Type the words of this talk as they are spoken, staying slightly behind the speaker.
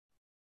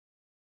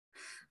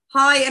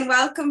Hi, and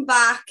welcome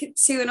back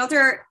to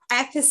another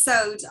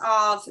episode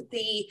of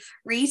the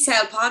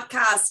Retail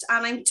Podcast.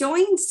 And I'm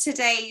joined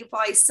today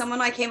by someone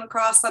I came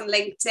across on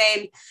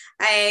LinkedIn,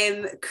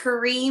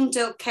 Kareem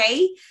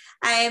Dulkay.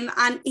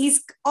 And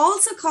he's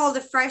also called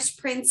the Fresh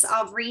Prince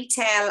of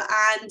Retail.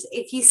 And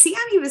if you see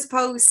any of his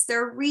posts,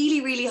 they're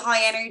really, really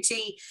high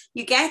energy.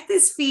 You get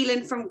this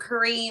feeling from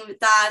Kareem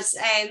that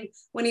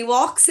when he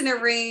walks in a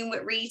room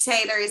with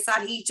retailers,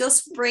 that he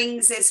just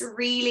brings this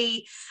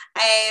really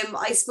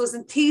I suppose,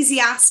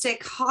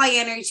 enthusiastic, high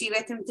energy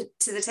with him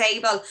to the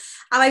table.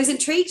 And I was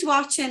intrigued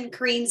watching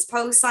Kareem's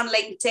posts on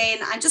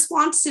LinkedIn and just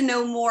wanted to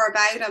know more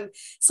about him.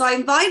 So I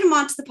invited him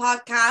onto the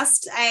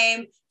podcast.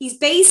 He's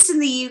based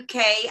in the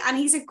UK and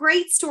he's a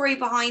great story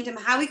behind him,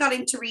 how he got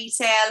into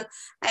retail.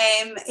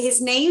 His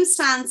name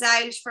stands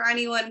out for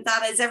anyone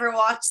that has ever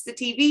watched the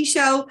TV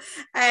show.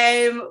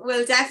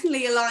 Will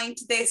definitely align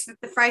to this with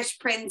the Fresh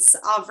Prince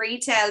of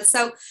Retail.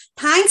 So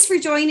thanks for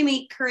joining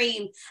me,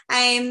 Kareem.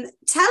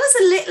 Tell us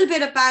a little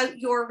bit about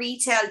your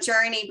retail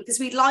journey because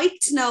we'd like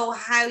to know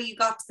how you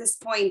got to this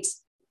point.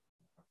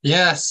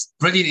 Yes,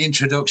 brilliant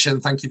introduction.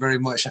 Thank you very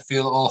much. I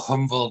feel all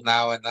humbled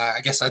now, and I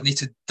guess I need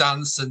to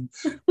dance and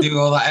do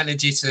all that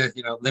energy to,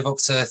 live up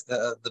to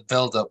the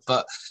build up.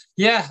 But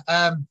yeah,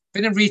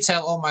 been in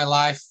retail all my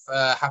life.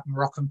 Have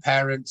Moroccan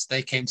parents.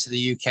 They came to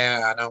the UK.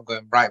 I know I'm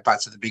going right back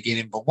to the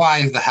beginning, but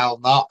why the hell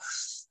not?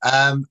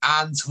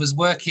 And was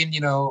working,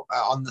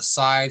 on the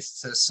side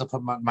to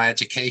supplement my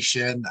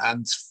education,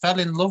 and fell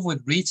in love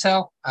with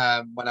retail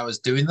when I was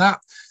doing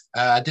that.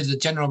 I did a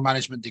general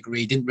management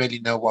degree, didn't really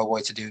know what I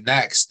wanted to do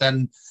next.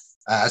 Then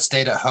I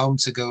stayed at home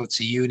to go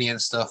to uni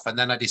and stuff. And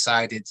then I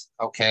decided,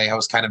 okay, I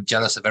was kind of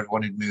jealous of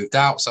everyone who'd moved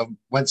out. So I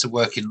went to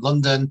work in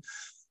London,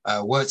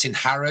 worked in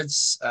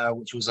Harrods,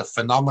 which was a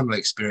phenomenal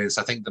experience.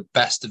 I think the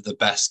best of the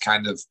best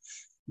kind of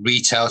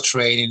retail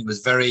training. It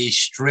was very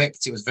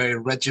strict. It was very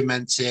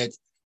regimented.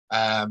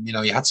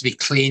 You had to be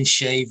clean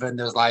shaven.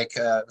 There was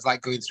it was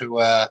like going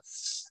through a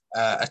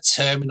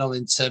terminal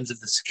in terms of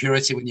the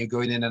security when you're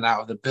going in and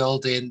out of the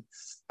building.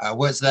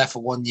 Worked there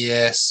for 1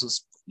 year, so,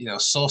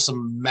 saw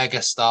some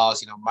mega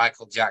stars,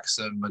 Michael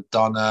Jackson,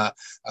 Madonna,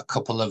 a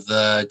couple of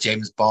the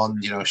James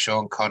Bond,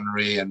 Sean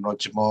Connery and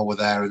Roger Moore were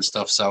there and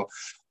stuff. So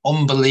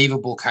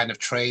unbelievable kind of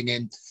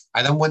training.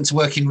 I then went to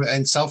work in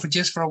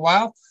Selfridges for a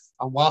while.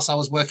 And whilst I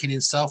was working in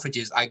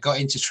Selfridges, I got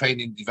into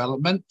training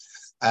development.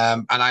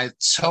 And I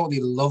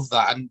totally love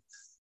that. And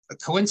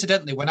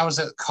coincidentally, when I was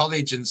at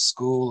college and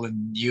school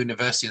and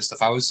university and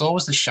stuff, I was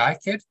always the shy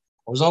kid.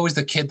 I was always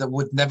the kid that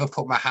would never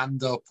put my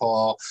hand up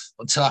or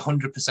until I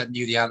 100%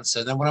 knew the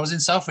answer. Then when I was in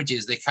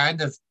Selfridges, they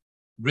kind of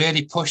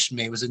really pushed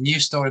me. It was a new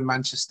store in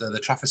Manchester. The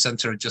Trafford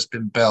Centre had just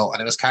been built.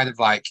 And it was kind of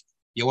like,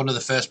 you're one of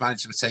the first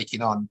managers we're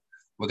taking on.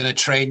 We're going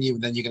to train you,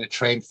 and then you're going to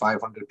train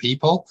 500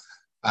 people.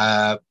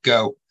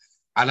 Go.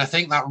 And I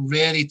think that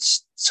really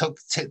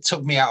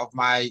took me out of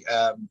my,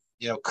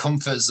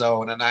 comfort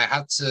zone. And I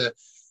had to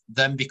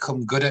then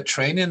become good at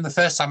training. The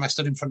first time I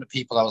stood in front of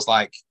people,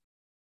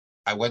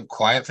 I went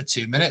quiet for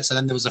 2 minutes. And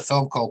then there was a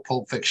film called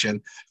Pulp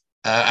Fiction.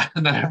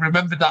 And I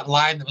remembered that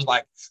line that was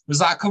like, was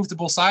that a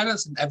comfortable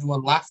silence? And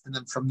everyone laughed. And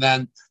then from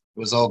then it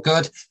was all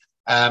good.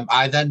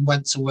 I then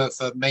went to work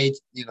for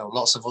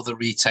lots of other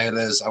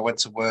retailers. I went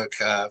to work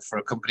for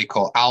a company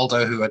called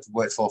Aldo, who I'd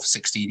worked for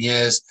 16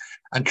 years,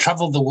 and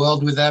traveled the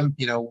world with them,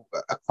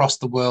 across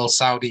the world,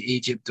 Saudi,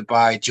 Egypt,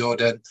 Dubai,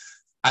 Jordan.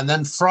 And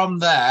then from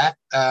there,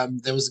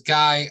 there was a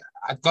guy.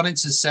 I'd gone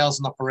into sales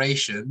and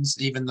operations,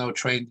 even though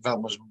training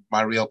development was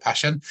my real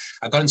passion.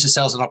 I got into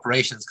sales and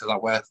operations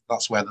because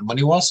that's where the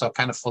money was. So I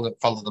kind of followed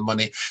the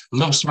money.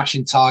 Love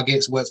smashing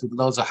targets. Worked with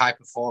loads of high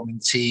performing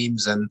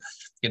teams and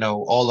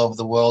all over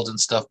the world and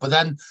stuff. But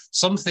then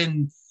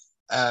something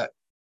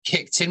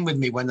kicked in with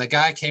me when the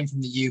guy came from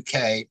the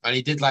UK and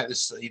he did like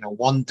this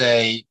 1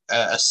 day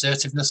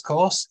assertiveness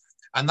course,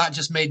 and that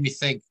just made me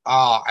think,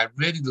 I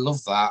really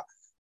love that.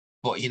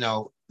 But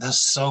there's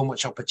so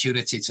much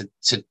opportunity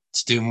to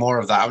do more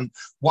of that. And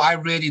what I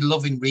really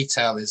love in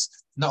retail is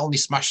not only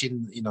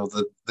smashing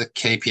the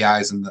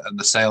KPIs and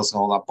the sales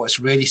and all that, but it's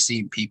really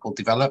seeing people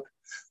develop.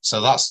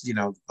 So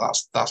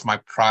that's my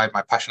pride,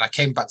 my passion. I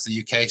came back to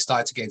the UK,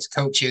 started to get into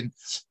coaching,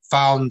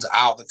 found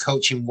out that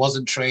coaching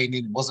wasn't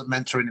training, it wasn't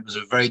mentoring, it was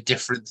a very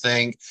different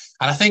thing.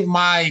 And I think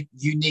my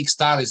unique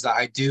style is that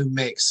I do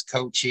mix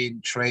coaching,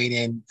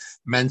 training,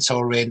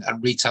 mentoring,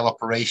 and retail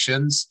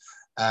operations.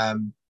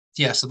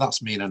 So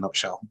that's me in a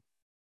nutshell.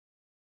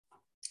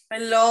 I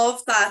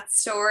love that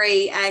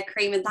story,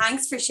 Kareem, and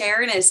thanks for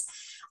sharing it.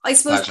 I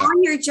suppose Pleasure.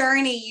 on your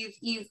journey,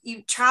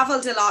 you've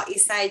travelled a lot. You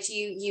said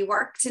you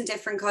worked in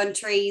different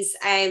countries.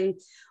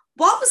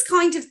 What was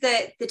kind of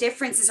the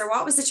differences, or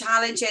what was the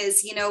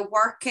challenges?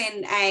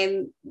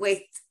 Working with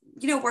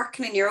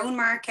working in your own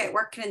market,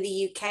 working in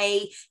the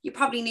UK. You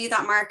probably knew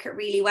that market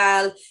really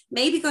well.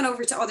 Maybe going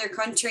over to other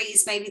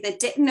countries, maybe that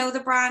didn't know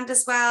the brand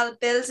as well,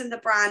 building the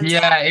brand.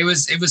 Yeah, it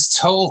was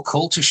total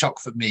culture shock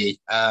for me.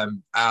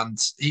 And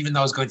even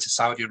though I was going to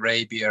Saudi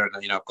Arabia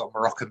and I've got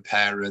Moroccan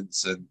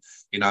parents and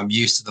I'm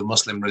used to the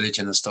Muslim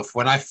religion and stuff.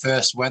 When I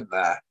first went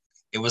there,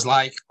 it was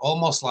like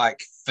almost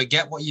like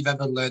forget what you've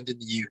ever learned in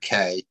the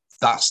UK.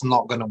 That's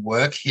not going to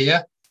work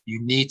here.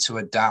 You need to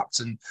adapt.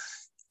 And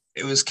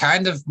it was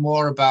kind of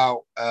more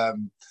about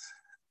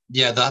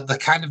the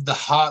kind of the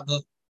heart,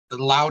 the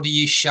louder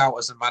you shout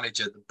as a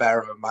manager, the better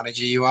of a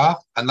manager you are.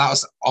 And that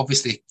was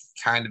obviously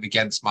kind of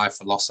against my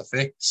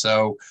philosophy.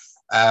 So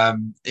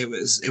it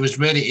was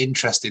really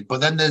interesting.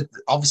 But then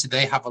obviously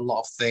they have a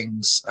lot of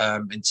things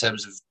in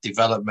terms of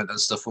development and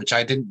stuff, which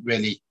I didn't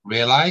really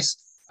realize.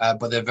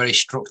 But they're very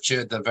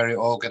structured, they're very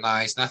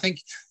organized. And I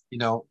think, you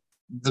know,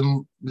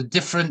 the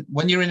different,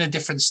 when you're in a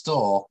different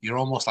store, you're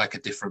almost like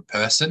a different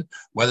person,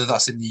 whether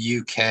that's in the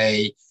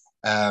UK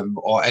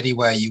or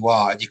anywhere you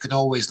are, and you can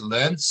always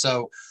learn.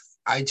 So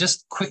I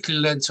just quickly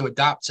learned to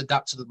adapt to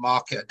the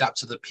market, adapt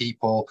to the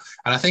people.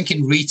 And I think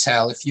in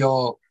retail, if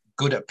you're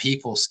good at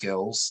people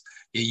skills,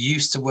 you're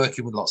used to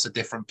working with lots of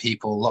different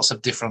people, lots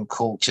of different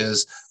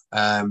cultures,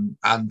 and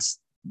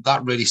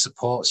that really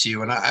supports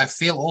you. And I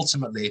feel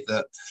ultimately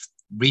that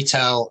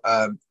retail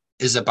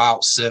is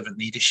about servant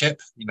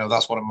leadership. You know,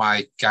 that's one of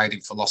my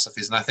guiding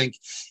philosophies. And I think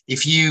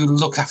if you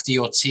look after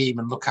your team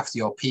and look after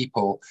your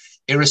people,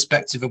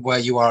 irrespective of where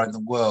you are in the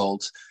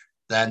world,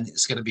 then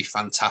it's going to be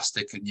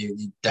fantastic. And you're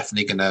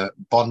definitely going to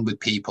bond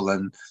with people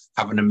and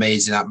have an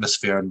amazing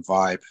atmosphere and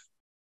vibe.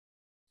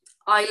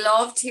 I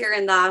loved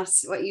hearing that,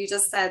 what you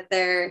just said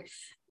there,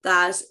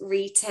 that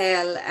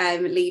retail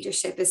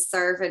leadership is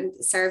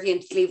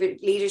servant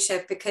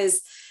leadership,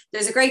 because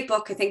there's a great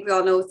book, I think we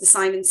all know, the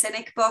Simon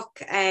Sinek book.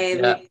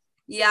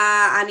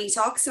 Yeah, and he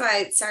talks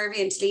about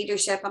servant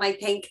leadership, and I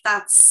think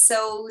that's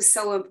so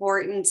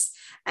important.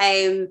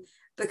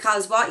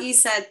 Because what you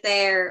said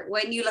there,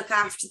 when you look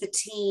after the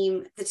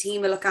team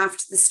will look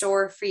after the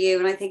store for you.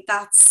 And I think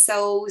that's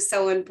so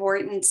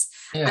important.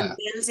 Yeah. And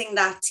building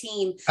that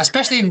team.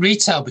 Especially in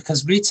retail,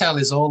 because retail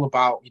is all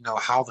about, you know,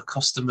 how the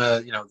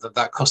customer, you know,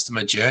 that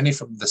customer journey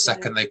from the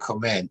second they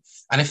come in.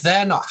 And if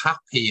they're not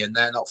happy and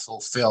they're not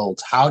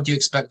fulfilled, how do you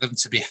expect them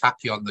to be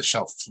happy on the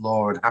shop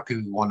floor and happy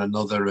with one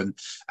another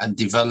and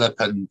develop?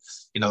 And,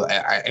 you know,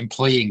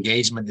 employee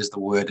engagement is the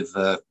word of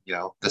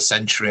the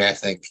century, I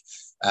think.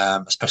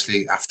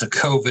 Especially after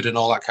COVID and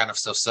all that kind of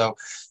stuff. So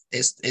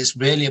it's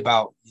really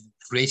about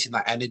creating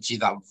that energy,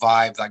 that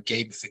vibe, that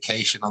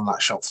gamification on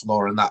that shop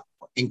floor, and that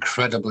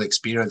incredible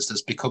experience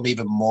that's become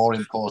even more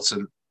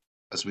important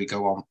as we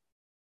go on.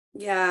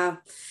 Yeah.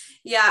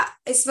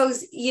 I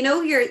suppose you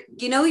know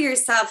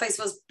yourself, I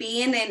suppose,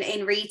 being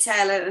in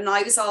retail, and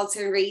I was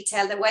also in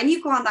retail, that when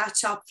you go on that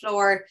shop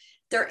floor,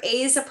 there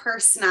is a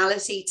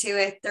personality to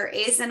it. There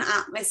is an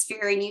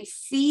atmosphere, and you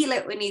feel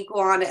it when you go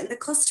on it, and the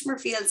customer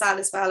feels that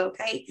as well.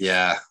 Okay.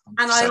 Yeah.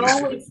 100%. And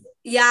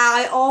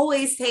I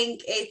always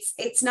think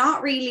it's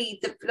not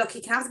really look,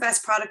 you can have the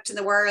best product in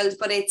the world,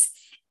 but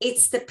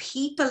it's the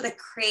people that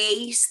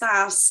create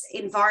that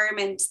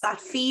environment,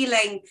 that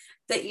feeling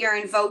that you're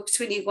invoked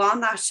when you go on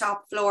that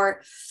shop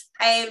floor.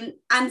 And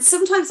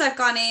sometimes I've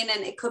gone in,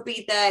 and it could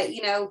be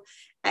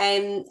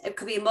it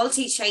could be a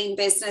multi-chain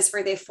business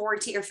where they have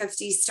 40 or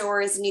 50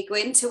 stores, and you go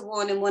into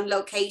one in one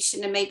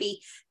location, and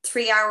maybe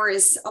 3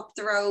 hours up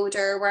the road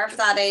or wherever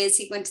that is,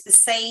 you go into the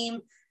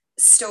same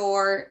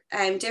store,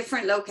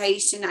 different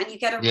location, and you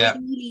get a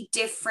really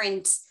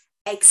different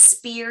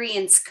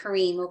experience,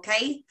 Kareem.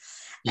 Okay.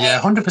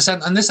 Yeah,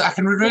 100%. And this, I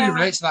can really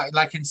relate to that.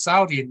 Like in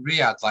Saudi and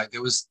Riyadh, like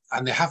there was,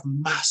 and they have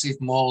massive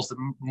malls. The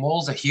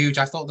malls are huge.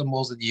 I thought the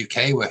malls in the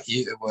UK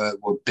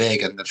were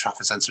big, and the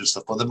traffic centre and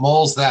stuff. But the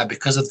malls there,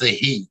 because of the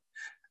heat,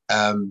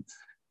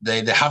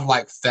 they have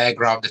like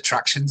fairground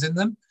attractions in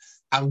them.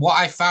 And what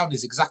I found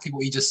is exactly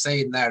what you just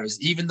saying there,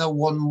 is even though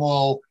one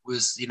mall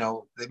was, you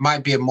know, there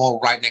might be a mall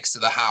right next to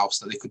the house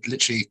that they could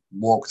literally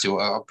walk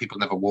to. People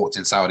never walked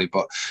in Saudi,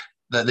 but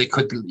that they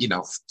could, you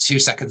know, 2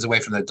 seconds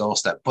away from their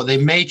doorstep, but they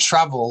may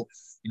travel,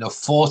 you know,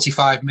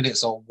 45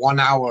 minutes or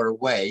 1 hour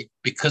away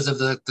because of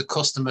the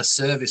customer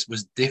service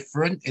was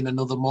different in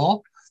another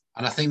mall.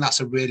 And I think that's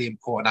a really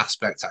important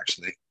aspect,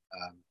 actually.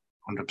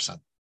 100%.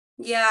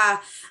 Yeah.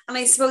 And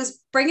I suppose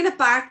bringing it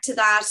back to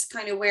that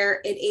kind of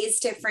where it is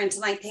different,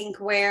 and I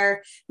think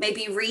where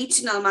maybe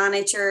regional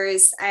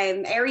managers,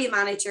 area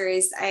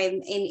managers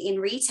in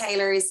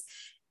retailers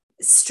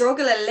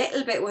struggle a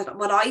little bit with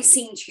what I've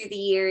seen through the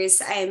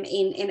years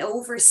in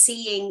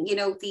overseeing,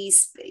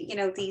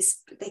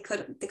 they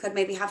could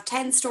maybe have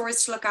 10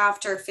 stores to look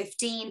after,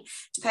 15,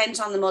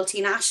 depending on the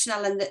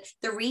multinational and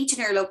the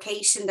regional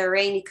location they're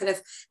in.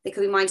 They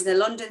could be minding the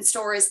London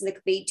stores, and they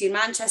could be doing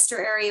Manchester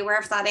area,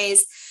 wherever that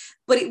is.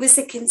 But it was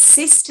the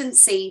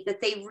consistency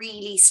that they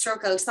really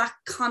struggled, that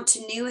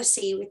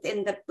continuity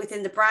within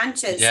the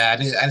branches. Yeah,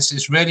 and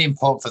it's really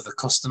important for the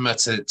customer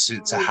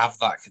to have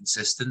that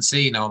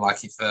consistency. You know,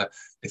 like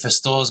if a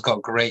store's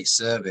got great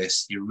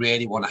service, you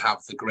really want to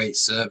have the great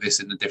service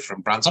in the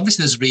different brands.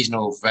 Obviously, there's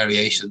regional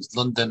variations.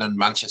 London and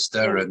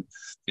Manchester and,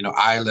 you know,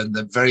 Ireland,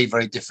 they're very,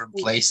 very different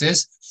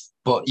places.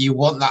 But you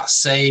want that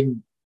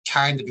same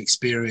kind of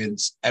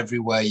experience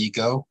everywhere you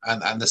go,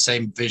 and the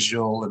same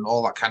visual and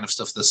all that kind of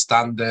stuff, the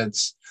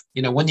standards.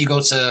 You know, when you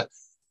go to,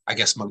 I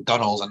guess,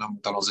 McDonald's, I know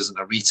McDonald's isn't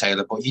a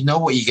retailer, but you know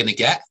what you're going to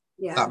get.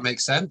 Yeah. that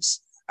makes sense.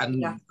 And,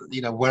 Yeah.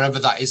 you know, wherever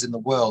that is in the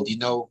world, you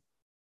know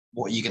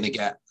what you're going to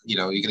get. You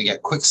know, you're going to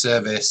get quick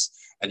service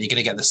and you're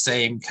going to get the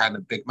same kind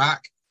of Big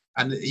Mac.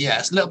 And yeah,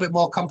 it's a little bit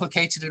more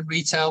complicated in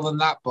retail than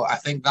that, but I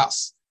think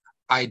that's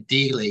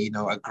ideally, you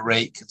know, a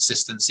great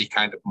consistency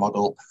kind of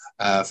model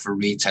for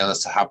retailers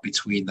to have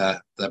between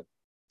the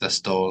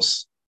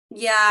stores.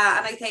 Yeah,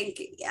 and I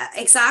think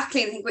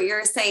exactly. I think what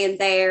you're saying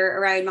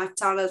there around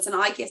McDonald's, and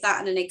I give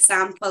that in an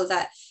example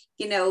that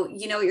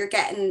you're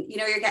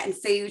getting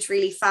food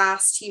really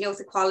fast. You know what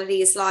the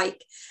quality is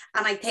like,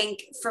 and I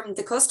think from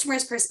the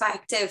customer's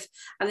perspective,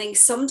 I think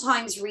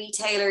sometimes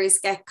retailers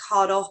get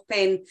caught up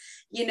in,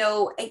 you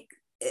know,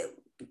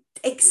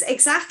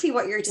 exactly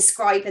what you're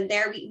describing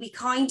there. We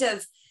kind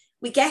of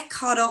we get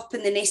caught up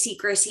in the nitty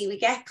gritty. We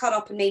get caught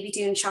up in maybe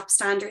doing shop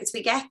standards.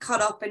 We get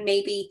caught up in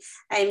maybe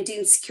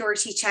doing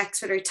security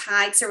checks with our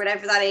tags or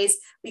whatever that is.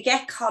 We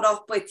get caught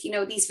up with, you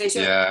know, these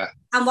visual. Yeah.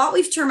 And what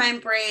we've to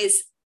remember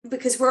is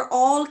because we're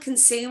all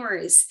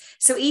consumers.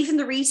 So even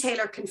the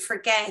retailer can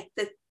forget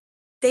that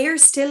they're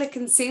still a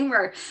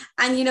consumer.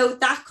 And, you know,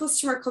 that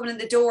customer coming in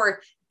the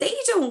door, they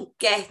don't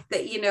get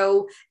that, you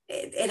know,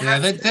 it Yeah,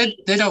 has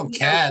they don't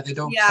care. know, They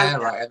don't yeah, care,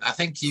 right? And I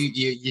think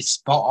you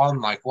spot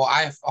on. Like what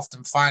I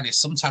often find is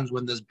sometimes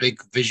when there's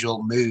big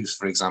visual moves,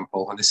 for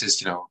example, and this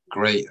is, you know,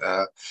 great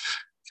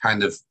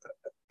kind of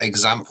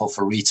example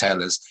for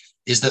retailers,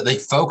 is that they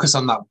focus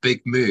on that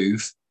big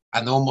move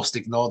and almost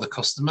ignore the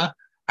customer.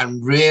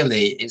 And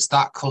really, it's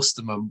that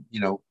customer,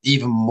 you know,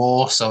 even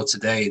more so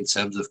today in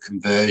terms of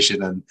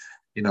conversion and,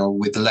 you know,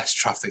 with less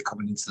traffic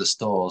coming into the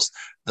stores,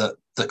 that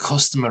the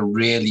customer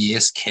really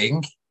is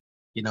king.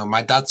 You know,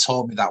 my dad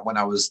taught me that when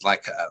I was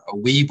like a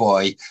wee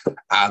boy,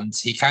 and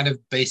he kind of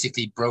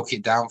basically broke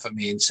it down for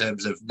me in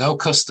terms of no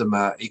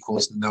customer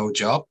equals no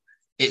job.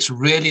 It's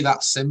really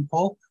that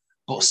simple.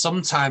 But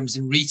sometimes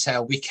in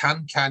retail, we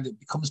can kind of, it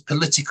becomes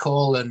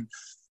political and,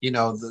 you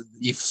know,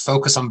 you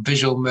focus on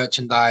visual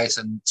merchandise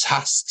and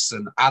tasks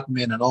and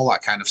admin and all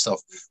that kind of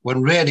stuff.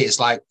 When really it's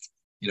like,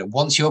 you know,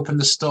 once you open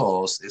the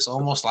stores, it's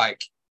almost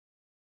like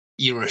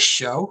you're a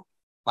show,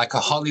 like a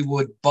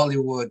Hollywood,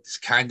 Bollywood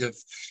kind of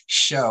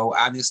show.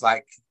 And it's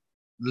like,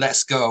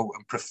 let's go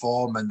and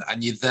perform,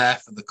 and you're there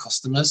for the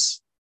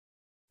customers.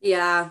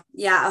 yeah,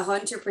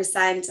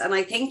 100%. And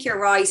I think you're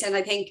right. And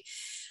I think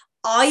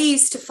I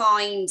used to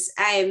find,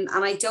 and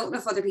I don't know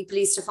if other people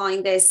used to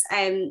find this,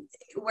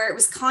 where it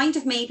was kind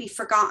of maybe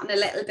forgotten a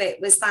little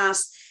bit, was that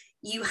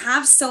you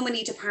have so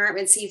many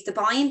departments. You've the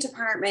buying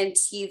department,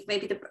 you've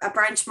maybe a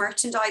branch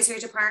merchandiser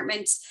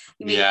department,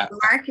 you maybe Yeah. the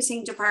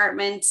marketing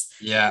department,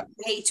 Yeah.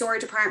 the HR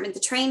department,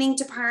 the training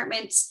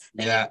department,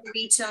 then Yeah. the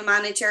regional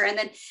manager, and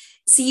then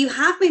so you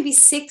have maybe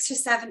 6 or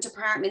 7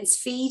 departments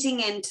feeding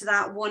into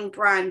that one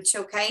branch,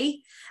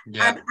 okay?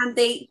 Yeah. And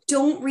they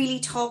don't really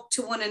talk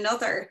to one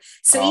another.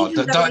 So Oh,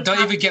 even though we don't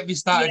have, even get me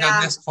started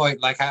on yeah, this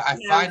point. Like I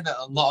yeah, find that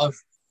a lot of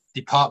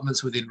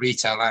departments within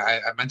retail,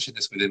 I mentioned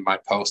this within my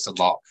post a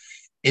lot,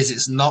 is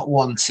it's not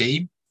one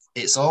team.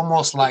 It's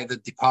almost like the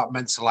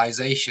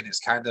departmentalization. It's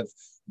kind of,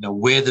 you know,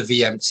 we're the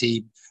VM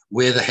team,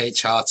 we're the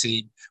HR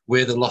team,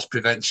 we're the loss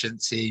prevention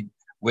team,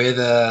 we're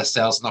the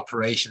sales and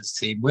operations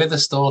team, we're the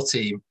store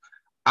team.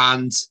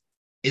 And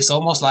it's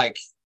almost like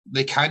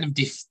they kind of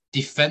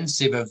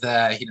defensive of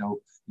their,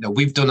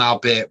 we've done our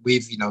bit,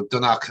 we've,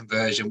 done our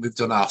conversion, we've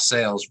done our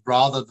sales,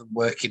 rather than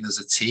working as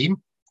a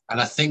team.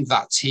 And I think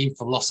that team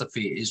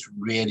philosophy is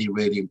really,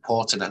 really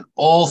important. And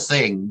all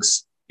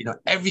things,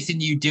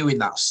 everything you do in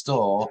that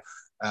store,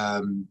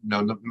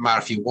 no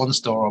matter if you're one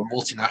store or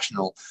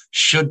multinational,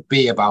 should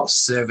be about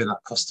serving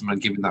that customer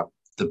and giving that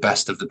the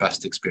best of the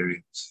best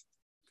experience.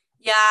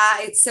 Yeah,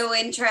 it's so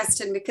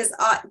interesting because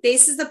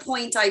this is the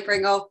point I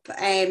bring up,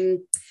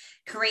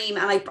 Kareem,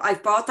 and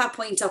I've brought that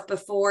point up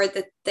before,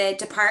 that the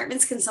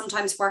departments can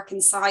sometimes work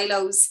in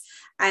silos,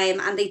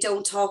 and they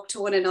don't talk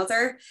to one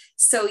another.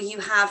 So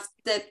you have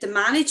the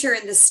manager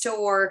in the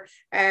store,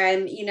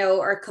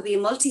 or it could be a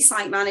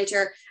multi-site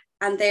manager,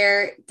 and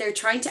they're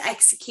trying to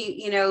execute,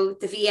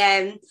 the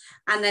VM,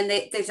 and then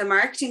they've the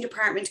marketing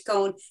department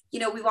going,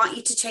 we want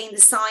you to change the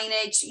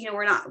signage,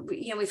 we're not,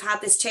 we've had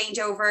this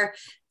changeover,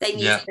 then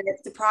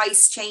the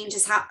price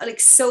changes, like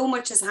so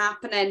much is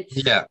happening.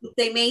 Yeah.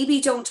 They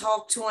maybe don't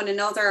talk to one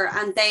another.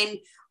 And then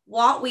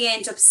what we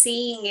end up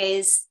seeing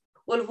is,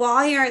 well,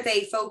 why are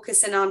they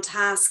focusing on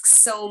tasks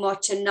so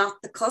much and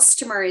not the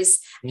customers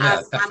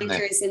as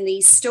managers in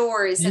these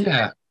stores?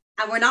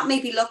 And we're not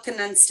maybe looking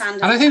and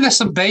standing. And I think there's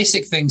some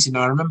basic things,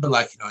 I remember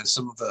in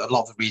some of a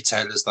lot of the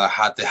retailers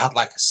that they had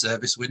like a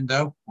service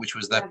window, which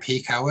was their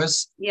peak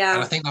hours. Yeah.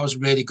 And I think that was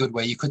really good,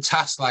 where you could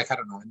task in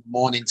the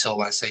morning till,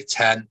 let's say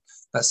 10,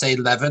 let's say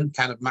 11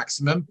 kind of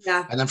maximum.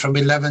 Yeah. And then from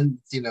 11,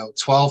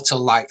 12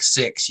 till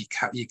 6,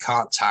 you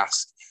can't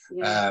task.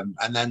 Yeah.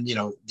 And then,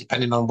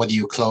 depending on whether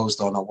you're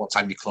closed or not, what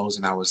time your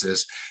closing hours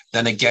is,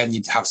 then again,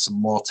 you'd have some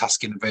more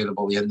tasking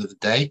available at the end of the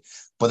day.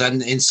 But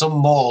then in some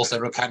malls, they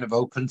were kind of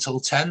open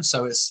till 10.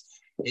 So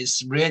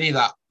it's really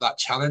that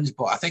challenge.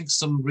 But I think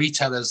some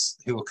retailers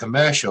who are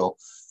commercial,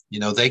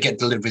 They get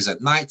deliveries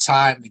at night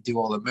time. We do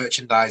all the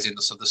merchandising,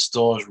 so the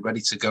store's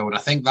ready to go. And I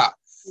think that,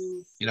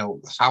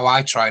 how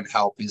I try and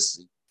help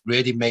is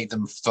really make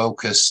them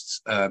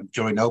focused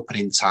during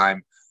opening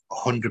time,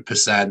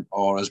 100%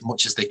 or as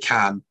much as they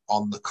can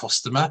on the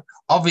customer.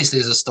 Obviously,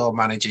 as a store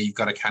manager, you've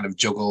got to kind of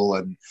juggle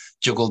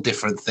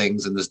different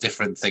things, and there's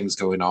different things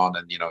going on,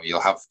 and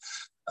you'll have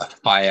a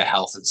fire,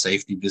 health and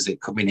safety visit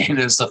coming in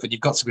and stuff, and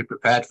you've got to be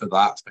prepared for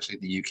that, especially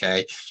in the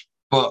UK.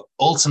 But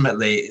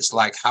ultimately, it's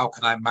like, how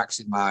can I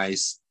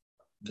maximize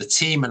the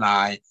team and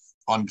I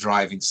on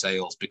driving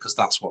sales? Because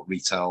that's what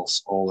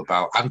retail's all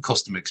about, and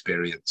customer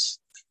experience.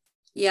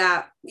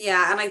 Yeah.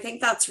 And I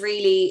think that's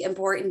really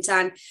important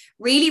and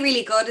really,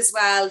 really good as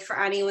well for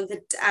anyone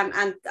that,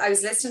 and I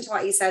was listening to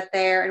what you said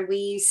there, and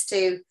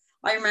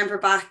I remember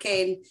back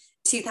in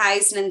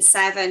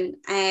 2007,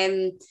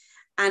 and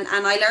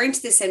I learned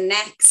this in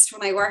Next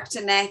when I worked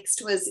in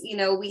Next was,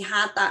 we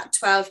had that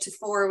 12 to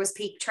 4 was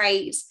peak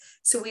trade.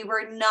 So it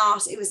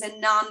was a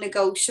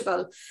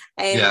non-negotiable.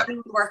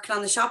 Anyone working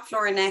on the shop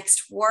floor in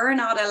Next were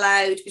not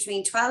allowed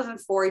between 12 and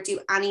 4 do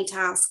any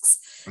tasks.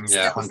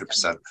 Yeah,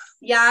 100%.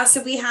 Yeah,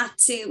 so we had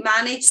to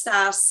manage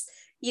that,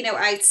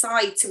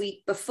 outside. So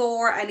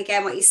before, and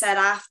again, what you said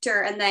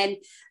after, and then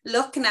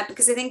looking at,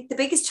 because I think the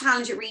biggest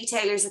challenge at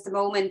retailers at the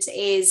moment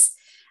is,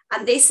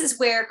 and this is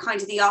where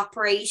kind of the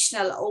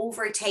operational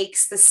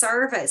overtakes the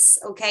service,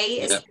 okay,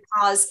 is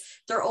because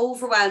they're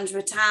overwhelmed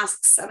with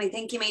tasks. And I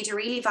think you made a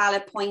really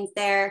valid point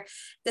there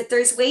that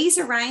there's ways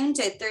around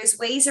it. There's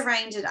ways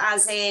around it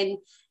as in,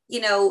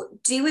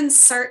 doing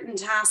certain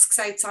tasks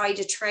outside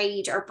of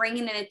trade, or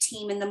bringing in a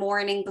team in the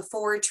morning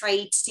before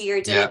trade to do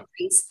your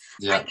deliveries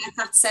and get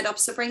that set up.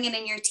 So bringing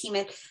in your team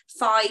at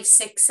 5,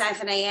 6,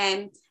 7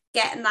 a.m.,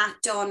 getting that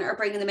done, or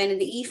bringing them in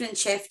the evening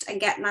shift and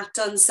getting that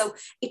done, so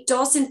it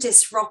doesn't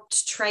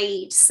disrupt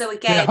trade. So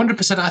again,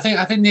 100%. I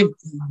think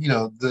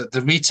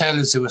the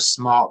retailers who are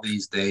smart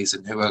these days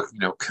and who are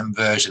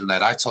conversion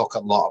led. I talk a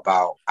lot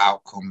about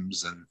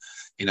outcomes, and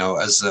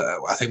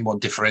I think what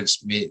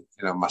differentiates me,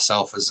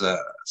 myself as a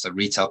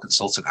retail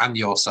consultant and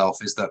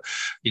yourself, is that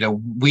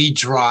we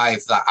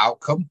drive that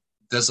outcome.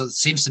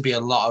 Seems to be a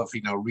lot of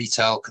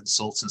retail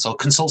consultants, or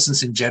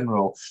consultants in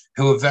general,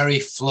 who are very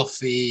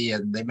fluffy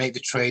and they make the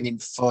training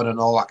fun and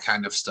all that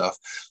kind of stuff.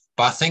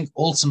 But I think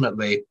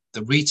ultimately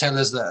the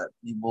retailers that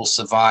will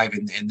survive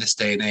in this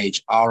day and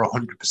age are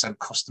 100%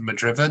 customer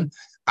driven,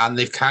 and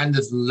they've kind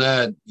of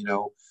learned,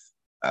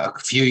 a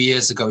few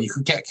years ago, you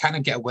could get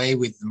away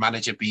with the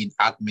manager being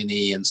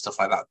admin-y and stuff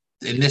like that.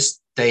 In this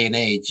day and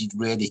age, you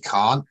really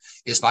can't.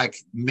 It's like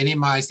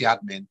minimize the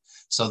admin.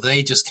 So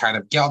they just kind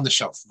of get on the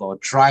shop floor,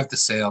 drive the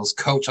sales,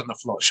 coach on the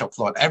shop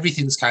floor, and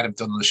everything's kind of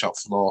done on the shop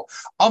floor.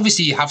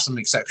 Obviously, you have some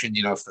exception,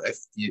 if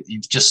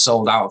you've just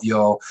sold out of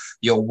your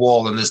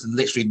wall and there's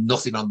literally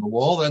nothing on the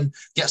wall, then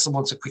get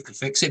someone to quickly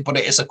fix it. But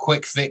it is a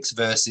quick fix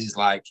versus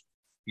like,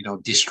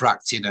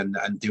 distracting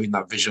and doing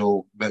that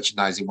visual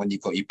merchandising when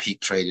you've got your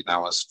peak trading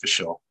hours, for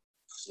sure.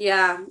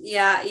 Yeah.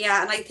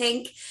 And I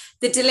think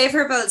the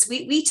deliverables,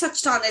 we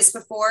touched on this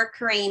before,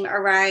 Kareem,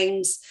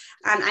 around,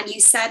 and you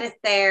said it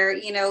there,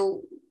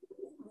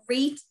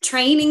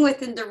 training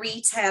within the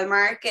retail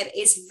market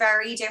is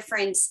very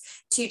different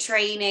to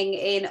training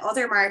in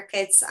other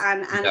markets.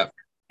 And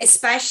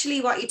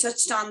especially what you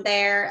touched on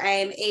there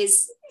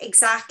is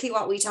exactly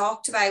what we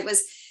talked about,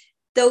 was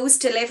those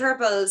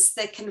deliverables,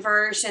 the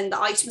conversion,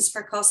 the items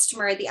per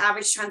customer, the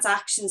average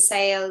transaction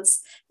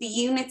sales, the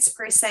units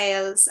per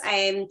sales,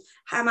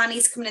 how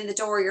many's coming in the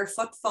door, your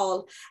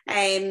footfall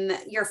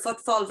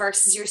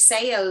versus your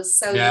sales.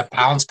 So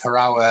pounds per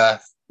hour,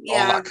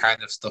 all that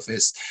kind of stuff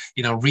is,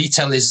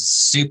 retail is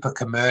super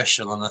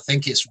commercial. And I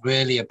think it's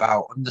really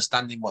about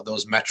understanding what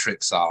those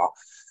metrics are,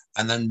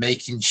 and then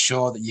making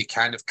sure that you're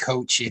kind of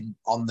coaching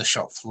on the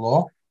shop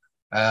floor.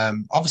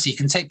 Obviously you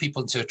can take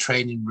people into a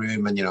training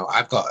room, and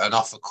I've got an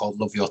offer called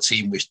Love Your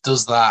Team, which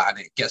does that, and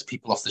it gets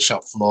people off the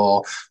shop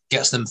floor,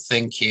 gets them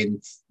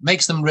thinking,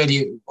 makes them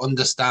really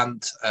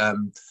understand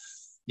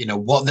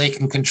what they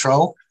can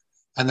control.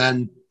 And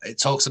then it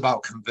talks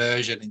about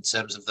conversion in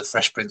terms of the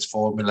Fresh Prince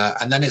formula,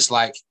 and then it's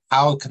like,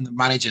 how can the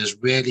managers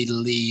really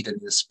lead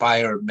and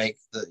inspire and make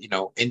the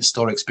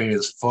in-store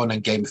experience fun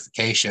and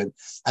gamification.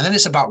 And then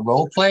it's about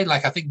role play.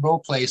 Like, I think role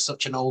play is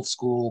such an old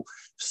school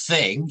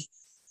thing.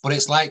 But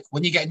it's like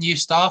when you get a new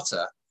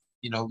starter,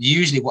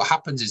 usually what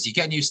happens is you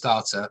get a new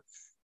starter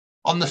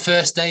on the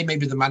first day,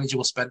 maybe the manager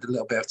will spend a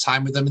little bit of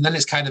time with them, and then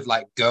it's kind of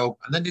like go,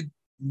 and then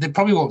they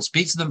probably won't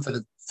speak to them for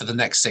the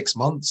next 6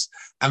 months.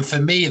 And for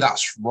me,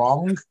 that's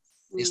wrong.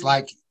 It's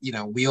like,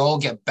 we all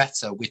get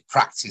better with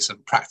practice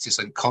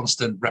and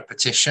constant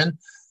repetition.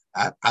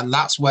 And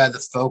that's where the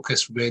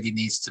focus really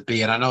needs to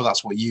be. And I know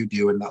that's what you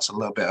do, and that's a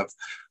little bit of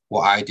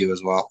what I do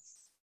as well.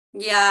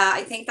 Yeah,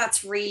 I think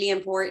that's really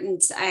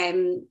important.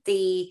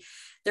 The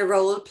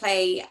role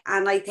play,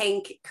 and I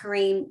think,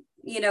 Kareem,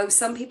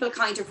 some people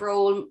kind of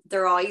roll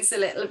their eyes a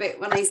little bit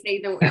when I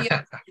say the,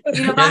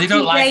 they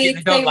don't like it.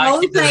 They don't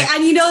like it,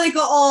 and they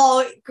go,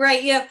 oh,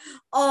 great,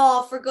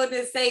 oh, for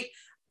goodness sake.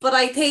 But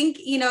I think,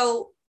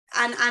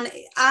 and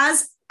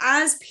as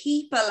as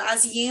people,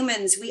 as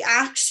humans, we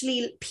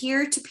actually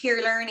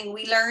peer-to-peer learning,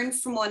 we learn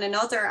from one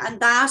another. And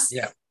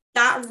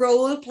that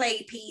role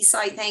play piece,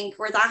 I think,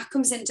 where that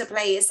comes into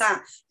play is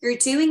that you're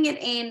doing it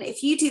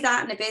if you do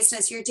that in a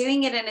business, you're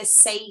doing it in a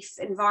safe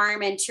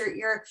environment.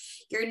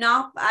 You're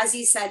not, as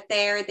you said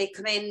there, they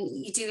come in,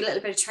 you do a little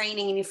bit of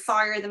training and you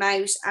fire them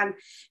out. And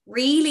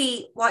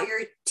really what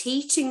you're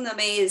teaching them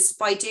is,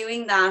 by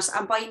doing that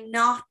and by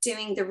not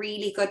doing the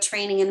really good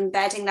training and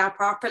embedding that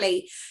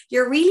properly,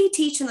 you're really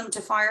teaching them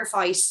to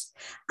firefight,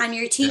 and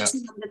you're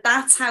teaching them that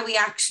that's how we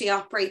actually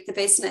operate the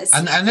business.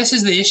 And this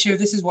is the issue.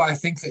 This is what I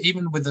think,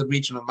 even with the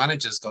regional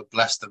managers, God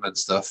bless them and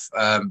stuff,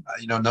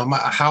 no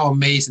matter how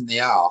amazing they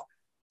are,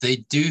 they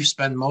do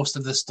spend most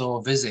of the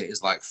store visit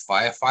is like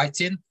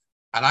firefighting.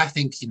 And I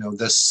think,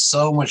 there's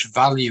so much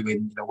value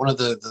in, one of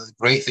the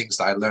great things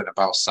that I learned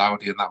about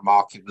Saudi and that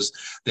market was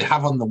they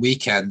have on the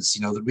weekends,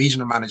 the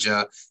regional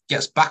manager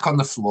gets back on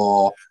the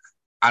floor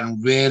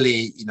and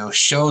really,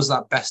 shows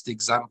that best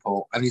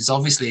example. And he's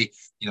obviously,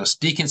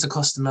 speaking to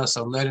customers,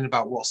 so learning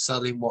about what's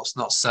selling, what's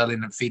not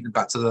selling, and feeding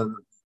back to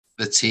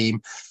the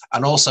team,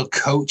 and also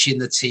coaching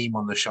the team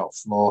on the shop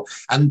floor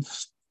and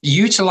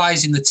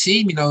utilizing the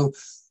team.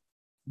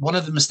 One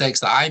of the mistakes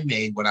that I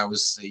made when I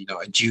was,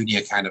 a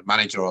junior kind of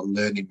manager or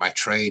learning my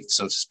trade,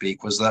 so to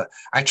speak, was that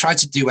I tried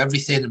to do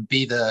everything and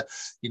be the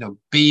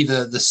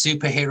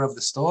superhero of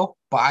the store.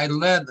 But I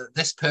learned that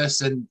this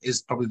person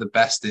is probably the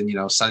best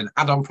in, selling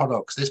add-on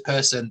products. This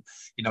person,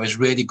 is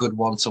really good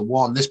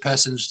one-to-one. This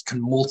person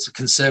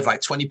can serve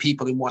like 20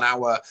 people in 1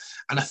 hour.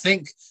 And I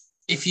think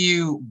if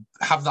you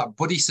have that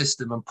buddy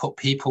system and put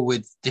people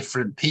with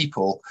different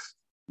people,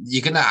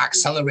 you're going to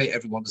accelerate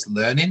everyone's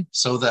learning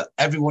so that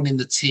everyone in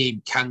the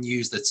team can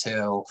use the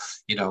till,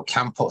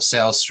 can put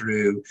sales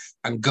through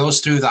and goes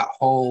through that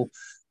whole,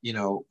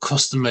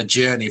 customer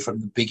journey from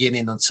the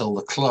beginning until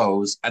the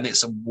close. And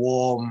it's a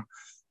warm,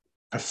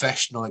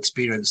 professional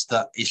experience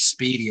that is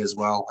speedy as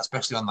well,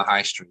 especially on the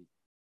high street.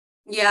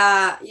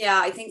 Yeah,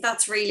 I think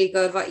that's really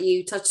good what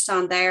you touched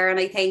on there. And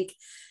I think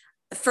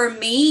for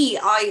me,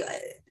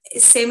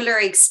 similar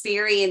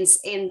experience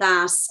in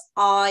that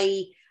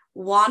I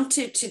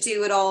wanted to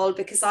do it all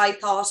because I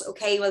thought,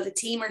 okay, well, the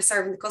team are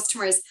serving the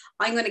customers,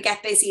 I'm going to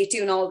get busy at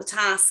doing all the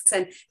tasks.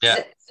 And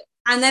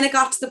then it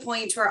got to the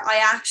point where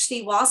I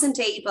actually wasn't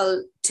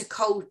able to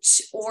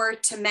coach or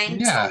to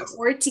mentor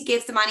or to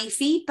give them any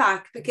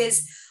feedback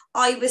because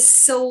I was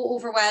so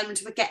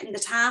overwhelmed with getting the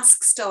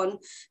tasks done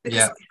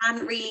because I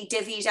hadn't really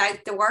divvied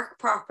out the work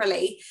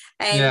properly.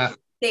 And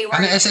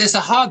it's a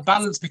hard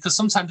balance because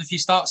sometimes if you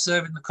start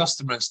serving the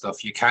customer and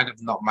stuff, you're kind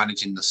of not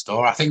managing the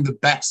store. I think the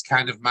best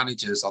kind of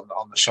managers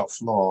on the shop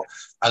floor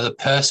are the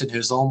person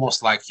who's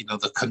almost like,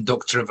 the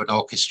conductor of an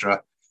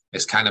orchestra.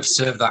 Is kind of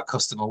serve that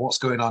customer. What's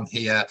going on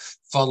here?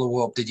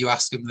 Follow up. Did you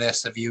ask him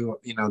this? Have you,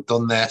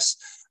 done this?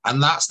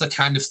 And that's the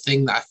kind of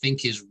thing that I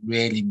think is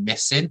really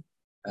missing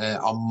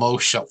on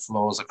most shop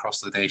floors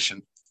across the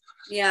nation.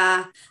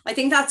 Yeah, I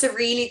think that's a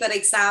really good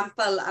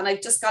example. And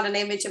I've just got an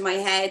image in my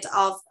head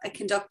of a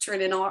conductor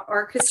in an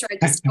orchestra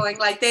just going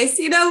like this,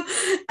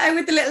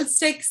 with the little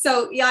stick.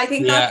 So yeah, I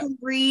think that's a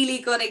really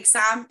good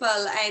example.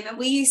 And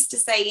we used to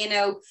say,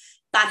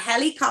 that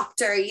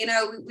helicopter,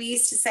 we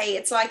used to say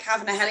it's like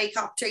having a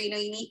helicopter, you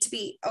need to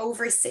be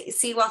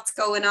see what's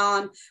going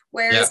on.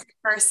 Where is the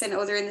person?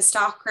 Oh, they're in the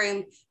stock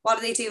room. What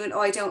are they doing?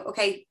 Oh, I don't,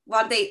 okay.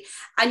 What are they?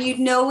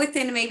 And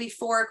within maybe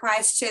 4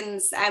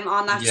 questions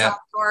on that shop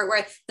floor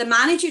where the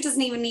manager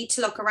doesn't even need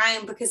to look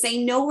around because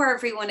they know where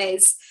everyone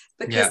is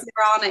because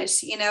they're on it,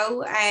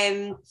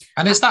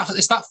 And it's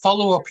that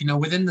follow-up,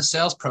 within the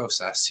sales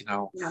process,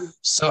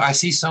 So I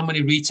see so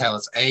many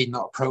retailers, A,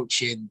 not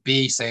approaching,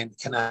 B, saying,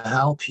 can I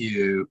help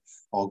you?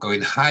 Or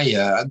going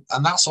higher.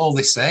 And that's all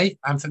they say.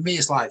 And for me,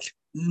 it's like,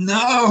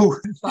 no,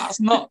 that's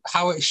not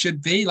how it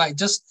should be. Like,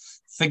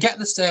 just forget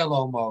the sale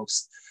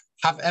almost.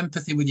 Have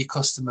empathy with your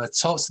customer.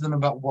 Talk to them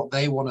about what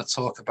they want to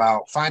talk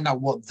about. Find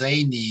out what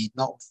they need.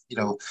 Not,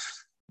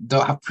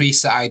 don't have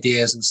preset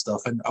ideas and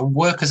stuff. And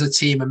work as a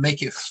team and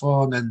make it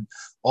fun and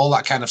all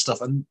that kind of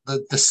stuff. And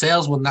the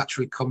sales will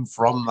naturally come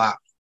from that.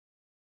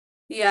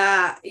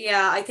 Yeah,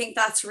 I think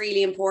that's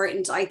really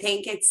important. I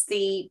think it's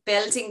the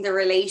building the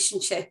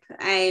relationship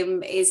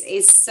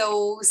is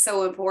so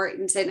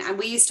important. And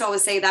we used to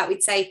always say that.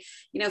 We'd say,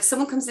 if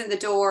someone comes in the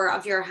door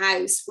of your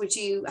house, would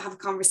you have a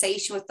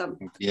conversation with them?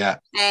 Yeah.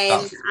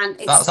 And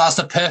that's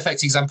the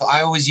perfect example.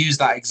 I always use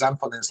that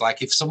example. And it's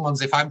like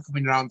if I'm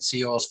coming around to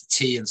yours for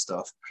tea and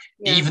stuff,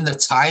 even the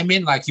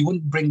timing, like you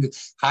wouldn't bring,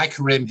 hi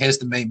Karim, here's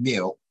the main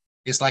meal.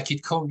 It's like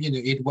you'd come,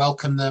 you'd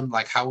welcome them,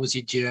 like, how was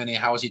your journey?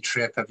 How was your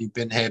trip? Have you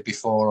been here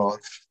before? Or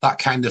that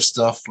kind of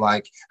stuff.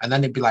 Like, and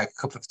then it'd be like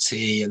a cup of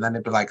tea, and then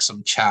it'd be like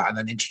some chat, and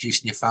then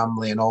introducing your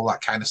family and all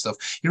that kind of stuff.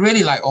 You're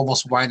really like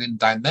almost wine and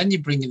dine. Then you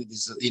bring in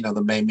this,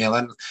 the main meal,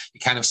 and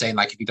you're kind of saying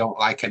like, if you don't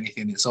like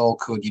anything, it's all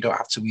good. You don't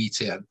have to eat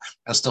it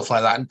and stuff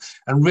like that.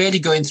 And really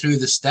going through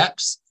the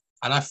steps.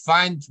 And I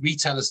find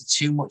retailers are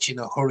too much in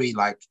a hurry.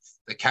 Like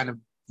they kind of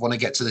want to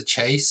get to the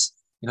chase.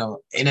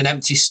 In an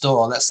empty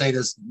store, let's say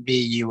there's me,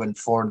 you, and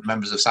 400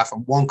 members of staff,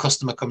 and one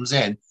customer comes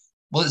in,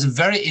 well, it's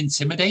very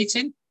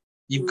intimidating.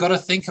 You've got to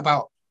think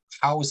about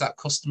how is that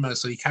customer.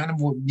 So you kind of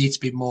need to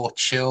be more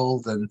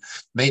chilled and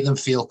make them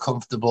feel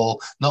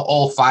comfortable. Not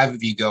all five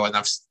of you go, and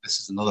this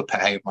is another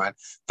pet hate of mine.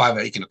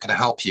 Five, can I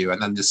help you?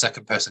 And then the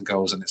second person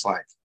goes, and it's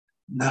like,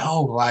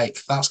 no, like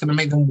that's going to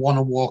make them want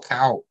to walk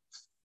out.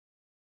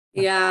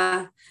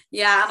 Yeah.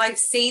 And I've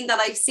seen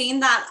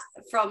that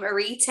from a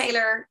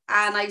retailer,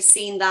 and I've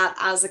seen that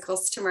as a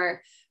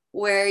customer,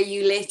 where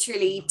you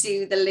literally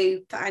do the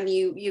loop and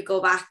you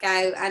go back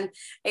out. And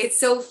it's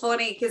so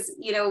funny because,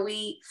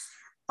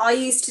 I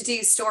used to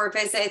do store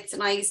visits,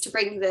 and I used to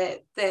bring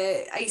the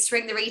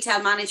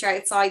retail manager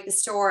outside the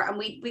store, and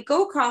we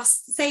go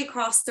across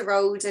the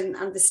road, and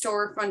the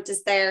storefront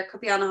is there, could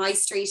be on a high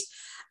street.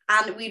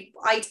 And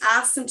I'd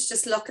ask them to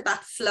just look at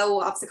that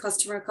flow of the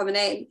customer coming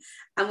in,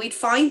 and we'd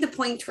find the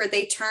point where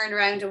they turn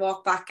around and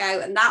walk back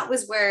out. And that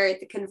was where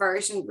the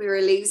conversion, we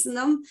were losing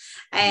them.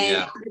 And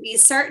there'd be a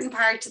certain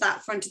part to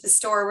that front of the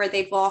store where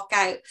they'd walk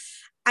out.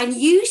 And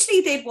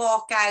usually they'd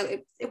walk out.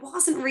 It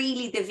wasn't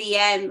really the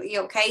VM,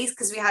 okay,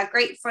 because we had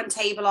great front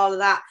table, all of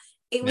that.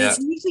 It was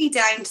usually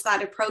down to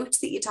that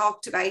approach that you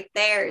talked about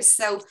there.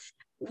 So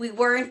we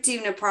weren't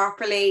doing it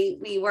properly.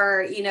 We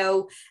were,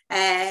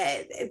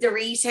 the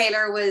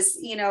retailer was,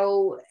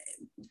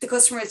 the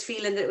customer was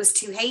feeling that it was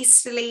too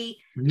hastily.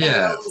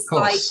 Yeah, of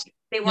course. Like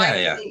they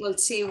weren't able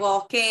to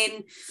walk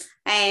in.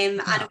 And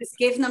it was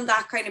giving them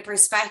that kind of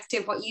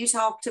perspective, what you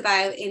talked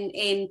about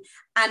and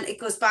it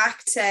goes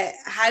back to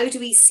how do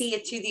we see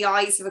it through the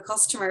eyes of a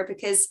customer,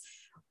 because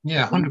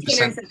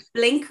 100%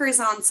 blinkers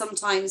on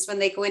sometimes when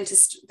they go into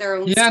their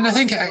own and I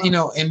think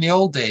in the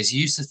old days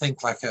you used to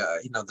think like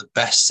the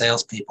best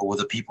salespeople were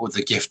the people with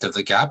the gift of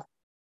the gab,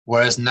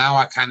 whereas now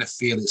I kind of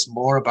feel it's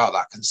more about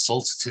that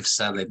consultative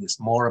selling. It's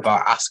more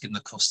about asking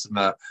the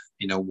customer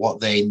what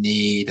they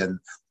need, and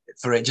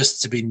for it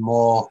just to be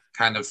more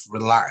kind of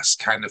relaxed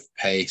kind of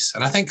pace.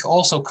 And I think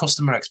also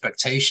customer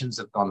expectations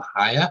have gone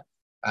higher,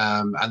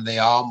 and they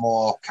are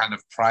more kind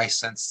of price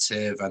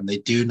sensitive, and they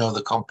do know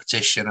the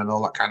competition and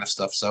all that kind of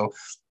stuff. So,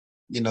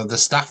 the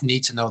staff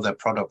need to know their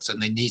products, and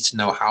they need to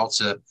know how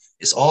to,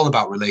 it's all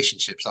about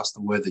relationships. That's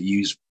the word that you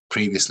used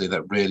previously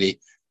that really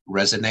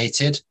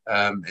resonated.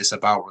 It's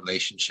about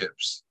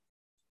relationships.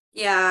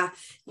 Yeah.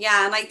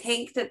 And I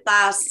think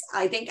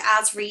I think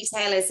as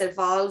retail is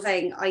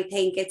evolving, I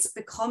think it's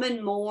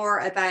becoming more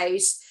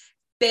about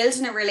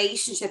building a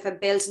relationship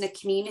and building a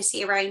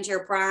community around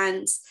your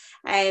brands.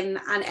 And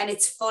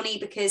it's funny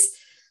because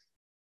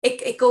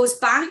it goes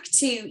back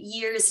to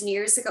years and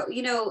years ago.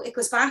 It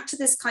goes back to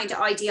this kind of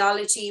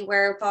ideology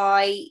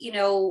whereby,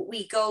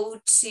 we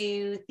go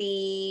to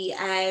the,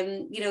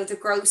 the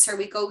grocer,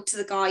 we go to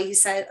the guy who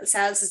sells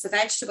us the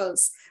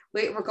vegetables.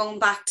 We're going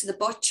back to the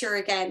butcher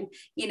again,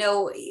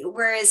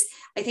 whereas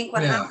I think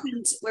what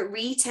happened with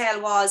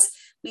retail was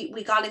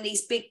we got in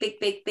these big,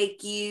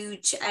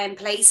 huge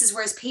places,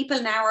 whereas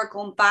people now are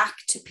going back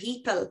to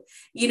people,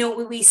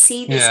 we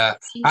see this. Yeah,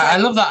 I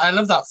love that. I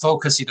love that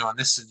focus, and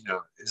this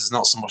is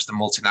not so much the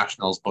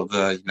multinationals, but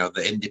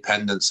the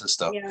independents and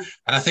stuff. Yeah.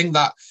 And I think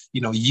that,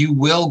 you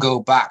will go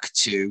back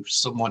to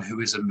someone who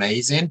is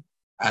amazing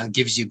and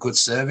gives you good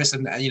service,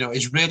 and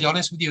is really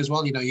honest with you as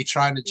well. You're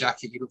trying a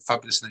jacket, you look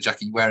fabulous in the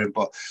jacket you're wearing,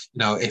 but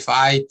if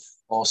I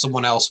or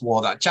someone else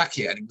wore that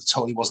jacket and it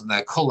totally wasn't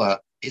their color,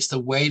 it's the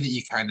way that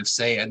you kind of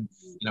say it. And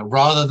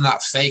rather than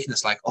that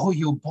fakeness, like, oh,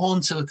 you were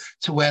born to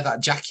wear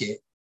that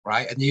jacket,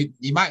 right? And you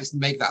might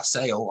make that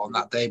sale on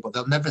that day, but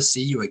they'll never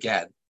see you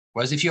again.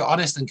 Whereas if you're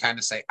honest and kind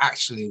of say,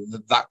 actually,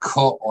 that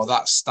cut or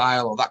that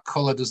style or that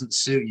color doesn't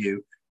suit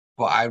you,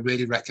 but I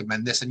really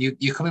recommend this. And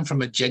you're coming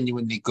from a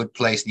genuinely good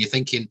place, and you're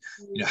thinking,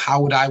 how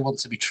would I want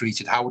to be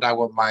treated? How would I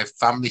want my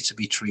family to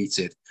be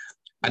treated?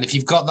 And if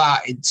you've got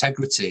that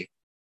integrity,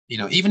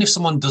 even if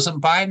someone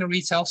doesn't buy in a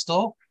retail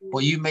store,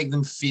 but you make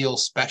them feel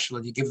special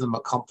and you give them a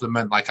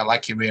compliment, like I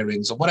like your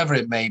earrings or whatever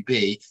it may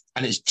be,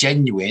 and it's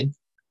genuine,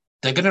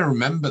 they're going to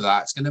remember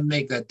that. It's going to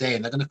make their day,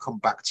 and they're going to come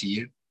back to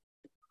you.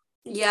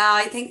 Yeah,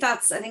 I think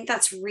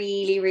that's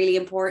really, really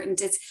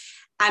important.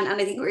 And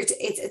I think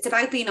it's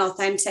about being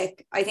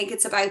authentic. I think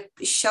it's about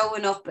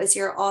showing up as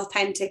your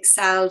authentic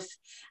self,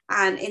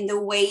 and in the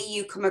way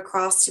you come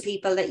across to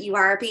people, that you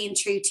are being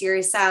true to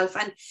yourself.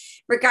 And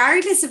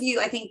regardless of you,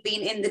 I think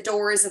being in the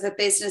doors of a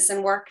business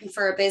and working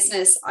for a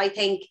business, I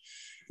think,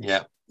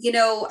 and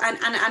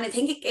I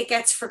think it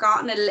gets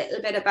forgotten a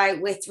little bit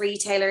about with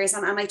retailers.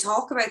 And I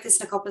talk about this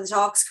in a couple of the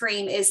talks,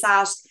 Kareem, is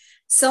that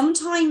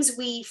sometimes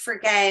we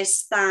forget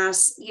that,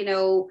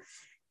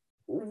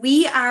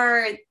 we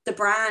are the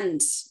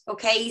brand.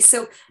 Okay.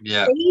 So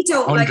they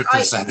don't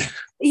 100%.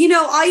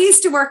 I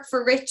used to work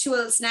for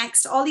Rituals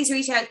Next, all these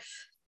retail,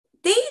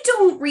 they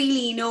don't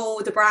really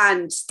know the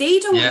brand. They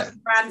don't know the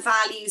brand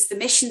values, the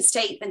mission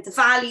statement, the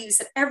values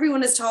that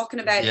everyone is talking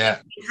about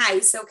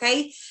in-house.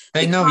 Okay.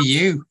 They know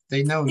you.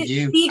 They know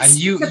you. And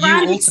the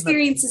brand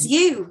experience is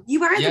you.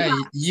 You are the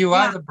brand. You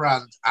are the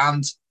brand.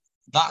 And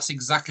that's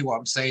exactly what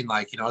I'm saying.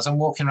 Like, as I'm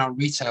walking around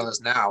retailers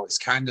now, it's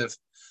kind of,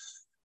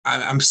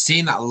 I'm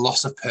seeing that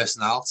loss of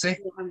personality.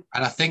 Yeah.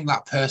 And I think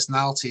that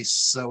personality is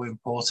so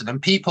important.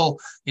 And people,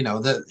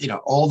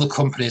 all the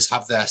companies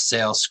have their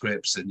sales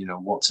scripts and,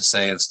 what to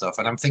say and stuff.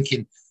 And I'm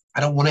thinking, I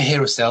don't want to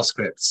hear a sales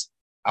script.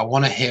 I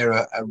want to hear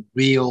a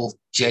real,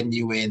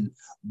 genuine,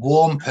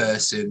 warm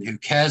person who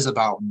cares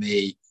about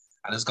me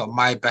and has got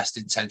my best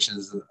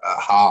intentions at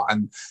heart.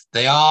 And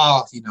they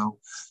are,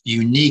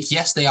 unique.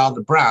 Yes, they are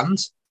the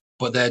brand,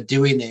 but they're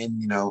doing it in,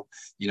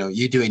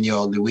 you doing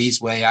your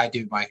Louise way, I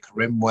do my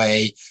Karim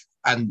way,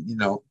 and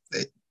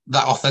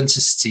that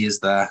authenticity is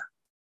there.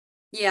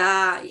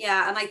 Yeah,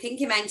 yeah. And I think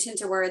you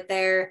mentioned a word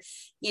there,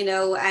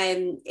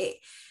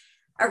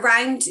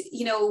 around,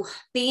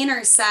 being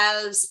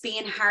ourselves,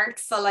 being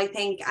heartful, I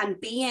think,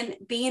 and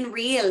being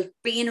real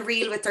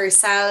with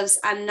ourselves,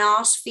 and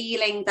not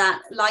feeling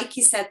that, like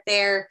you said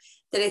there,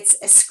 that it's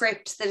a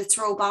script, that it's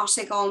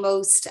robotic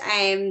almost.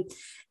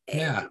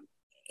 Yeah.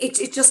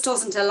 It just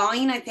doesn't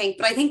align, I think.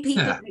 But I think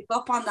people Yeah. pick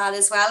up on that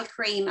as well,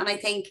 Kareem. And I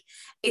think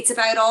it's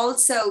about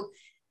also,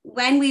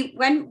 when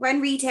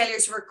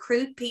retailers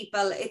recruit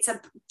people, it's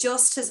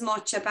just as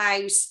much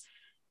about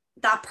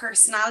that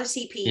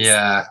personality piece.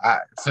 Yeah,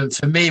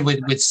 for me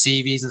with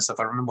CVs and stuff,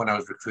 I remember when I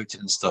was recruiting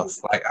and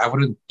stuff, like I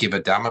wouldn't give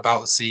a damn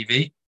about the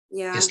CV.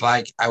 Yeah. It's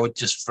like I would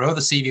just throw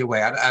the CV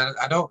away.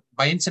 I don't.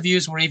 My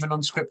interviews were even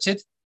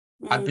unscripted.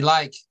 I'd be Mm.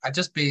 like, I'd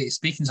just be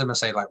speaking to them and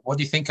say like, "What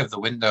do you think of the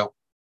window?"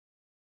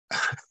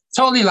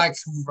 Totally like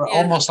Yeah.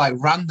 almost like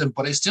random,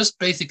 but it's just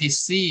basically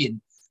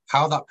seeing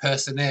how that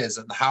person is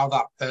and how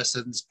that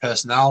person's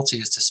personality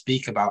is to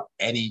speak about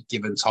any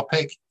given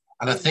topic.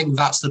 And I think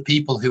that's the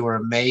people who are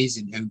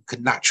amazing, who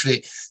can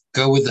naturally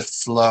go with the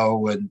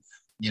flow and,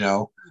 you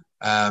know,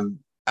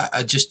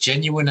 are just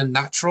genuine and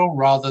natural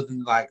rather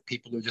than like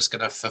people who are just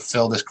going to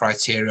fulfill this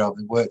criteria of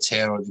they've worked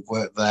here or they've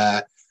worked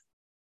there.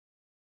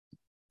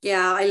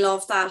 Yeah, I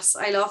love that.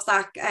 I love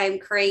that,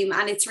 Kareem.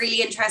 And it's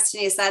really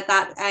interesting you said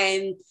that,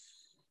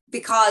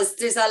 because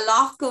there's a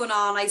lot going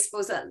on. I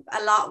suppose a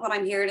lot what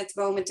I'm hearing at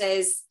the moment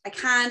is I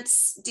can't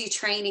do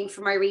training for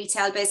my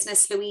retail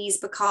business, Louise,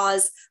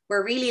 because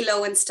we're really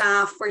low in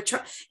staff.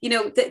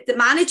 The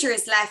manager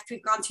is left.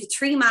 We've gone through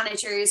 3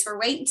 managers. We're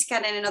waiting to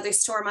get in another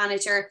store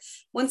manager.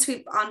 Once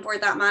we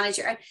onboard that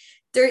manager,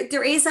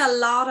 there is a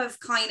lot of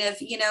kind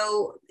of, Yeah.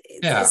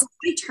 there's a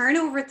high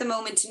turnover at the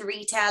moment in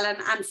retail,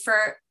 and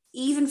for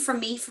even from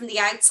me from the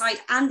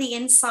outside and the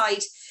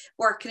inside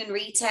working in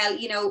retail,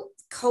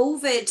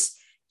 COVID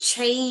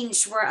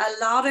changed where a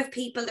lot of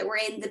people that were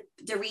in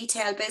the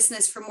retail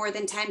business for more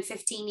than 10,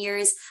 15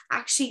 years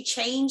actually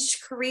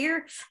changed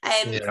career.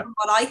 Yeah. From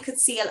what I could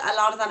see, a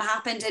lot of that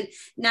happened. And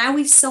now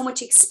we've so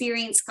much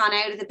experience gone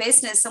out of the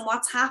business. And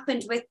what's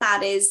happened with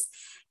that is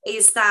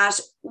that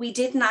we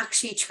didn't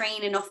actually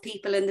train enough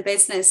people in the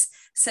business.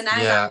 So now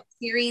that Yeah.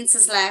 experience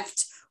is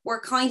left,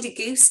 we're kind of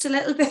goosed a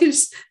little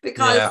bit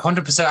because, Yeah,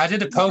 100%. I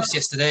did a post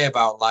yesterday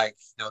about like,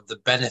 the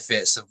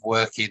benefits of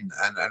working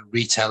and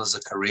retail as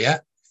a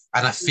career.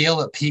 And I feel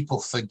that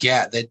people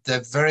forget that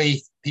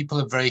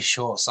people are very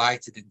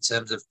short-sighted in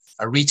terms of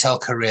a retail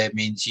career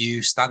means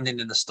you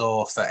standing in the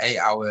store for 8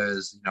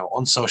 hours,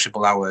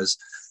 unsociable hours.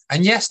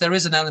 And yes, there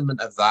is an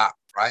element of that,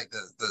 right?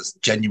 That's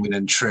genuine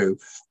and true.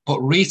 But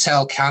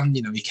retail can,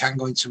 you can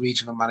go into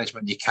regional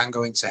management, you can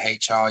go into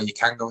HR, you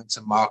can go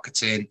into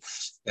marketing,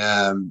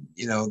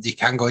 you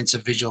can go into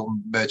visual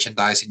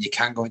merchandising, you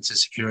can go into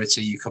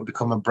security, you can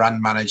become a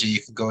brand manager,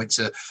 you can go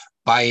into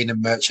buying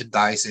and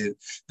merchandising.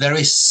 There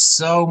is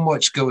so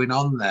much going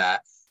on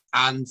there.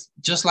 And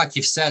just like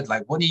you've said,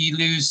 like when you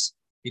lose,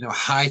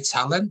 high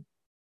talent,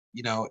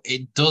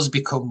 it does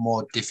become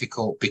more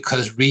difficult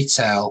because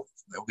retail,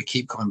 we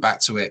keep coming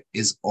back to it,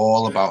 is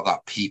all about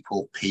that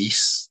people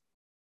piece.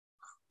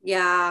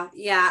 yeah,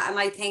 yeah. And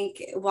I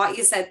think what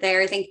you said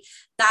there, I think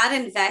that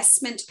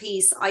investment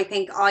piece, I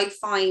think I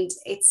find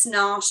it's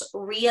not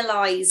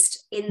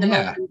realized in the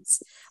Yeah. moment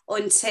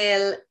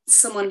until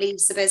someone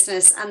leaves the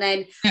business. And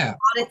then Yeah.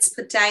 what it's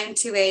put down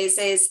to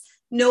is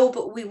no,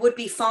 but we would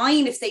be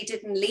fine if they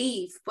didn't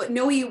leave. But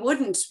no, you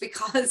wouldn't,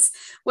 because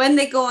when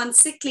they go on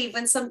sick leave,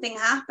 when something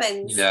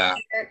happens, Yeah.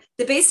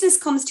 the business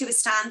comes to a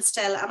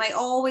standstill. And I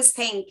always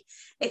think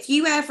if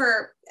you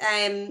ever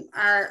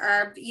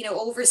are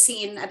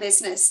overseeing a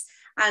business,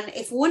 and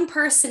if one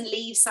person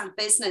leaves that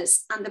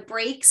business and the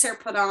brakes are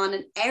put on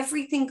and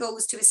everything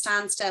goes to a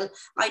standstill,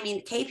 I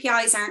mean,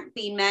 KPIs aren't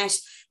being met,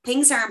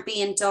 things aren't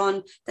being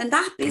done, then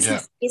that Yeah.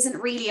 business isn't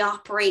really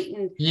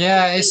operating.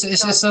 Yeah,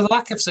 it's a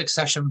lack of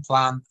succession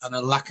plan and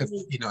a lack of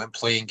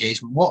employee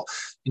engagement.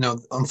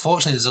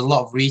 Unfortunately, there's a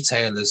lot of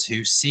retailers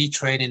who see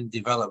training and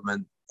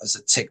development as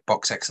a tick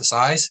box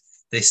exercise.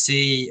 They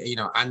see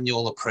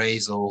annual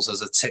appraisals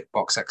as a tick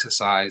box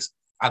exercise,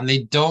 and they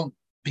don't,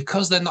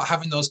 because they're not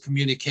having those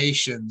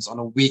communications on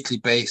a weekly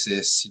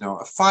basis.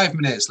 5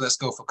 minutes, let's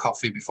go for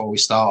coffee before we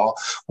start, or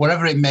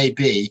whatever it may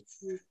be.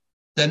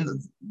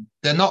 Then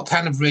they're not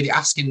kind of really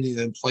asking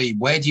the employee,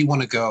 where do you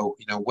want to go?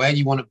 Where do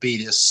you want to be?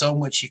 There's so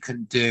much you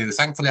can do.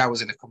 Thankfully, I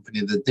was in a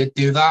company that did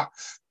do that.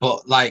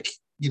 But like,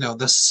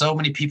 there's so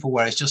many people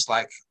where it's just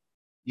like,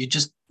 you're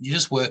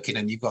just working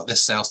and you've got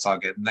this sales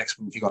target. Next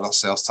month you've got that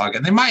sales target.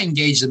 And they might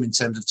engage them in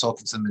terms of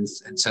talking to them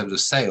in terms of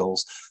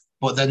sales,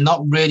 but they're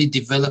not really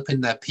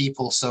developing their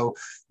people. So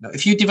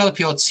if you develop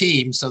your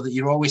team so that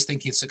you're always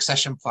thinking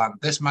succession plan,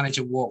 this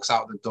manager walks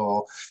out the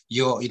door,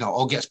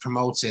 or gets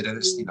promoted, and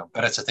it's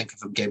better to think of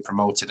them getting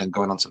promoted and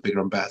going on to bigger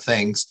and better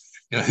things.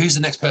 Who's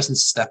the next person to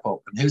step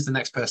up, and who's the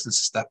next person to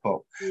step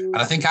up? And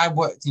I think I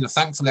worked,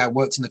 thankfully I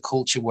worked in a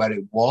culture where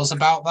it was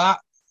about that,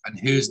 and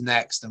who's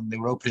next, and they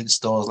were opening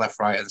stores left,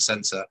 right, and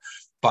center.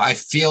 But I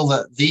feel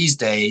that these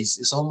days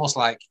it's almost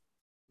like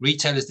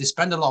retailers, they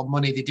spend a lot of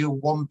money, they do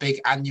one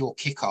big annual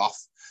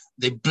kickoff,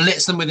 they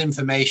blitz them with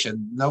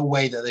information. No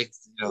way that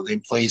the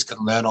employees can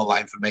learn all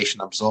that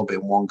information, absorb it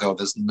in one go.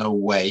 There's no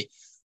way.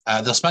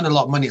 They'll spend a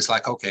lot of money. It's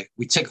like, okay,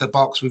 we tick the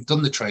box, we've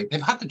done the training.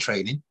 They've had the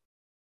training,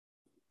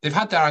 they've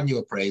had their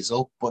annual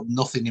appraisal, but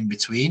nothing in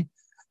between.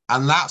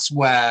 And that's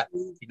where,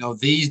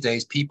 these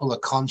days people are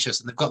conscious,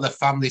 and they've got their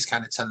families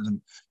kind of telling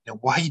them,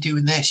 why are you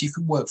doing this? You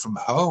can work from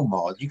home,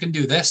 or you can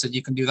do this and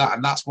you can do that.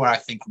 And that's where I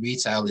think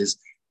retail is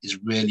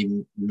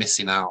really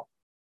missing out.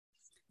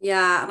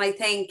 Yeah. And I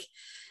think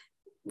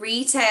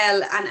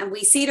retail, and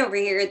we see it over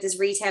here, there's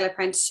retail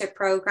apprenticeship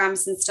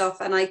programs and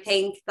stuff. And I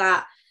think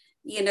that,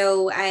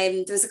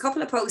 there's a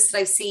couple of posts that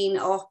I've seen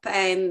up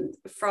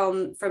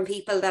from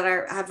people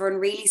that have run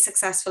really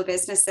successful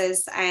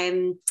businesses.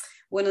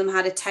 One of them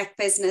had a tech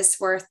business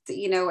worth,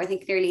 I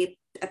think nearly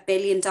 $1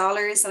 billion.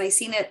 And I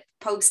seen a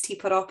post he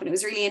put up, and it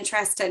was really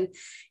interesting.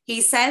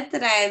 He said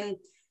that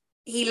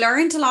he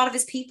learned a lot of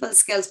his people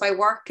skills by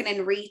working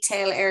in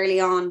retail early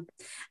on.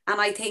 And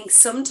I think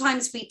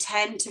sometimes we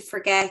tend to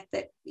forget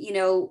that,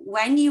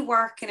 when you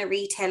work in a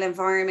retail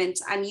environment,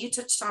 and you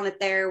touched on it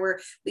there, where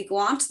we go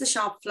onto the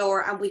shop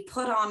floor and we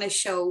put on a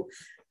show,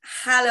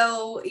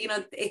 hello,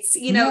 it's,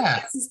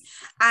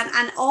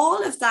 and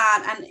all of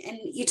that. And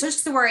you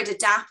touched the word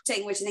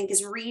adapting, which I think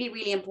is really,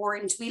 really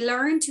important. We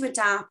learn to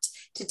adapt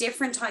to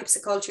different types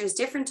of cultures,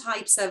 different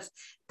types of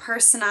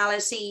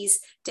personalities,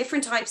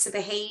 different types of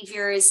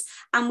behaviors,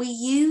 and we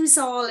use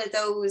all of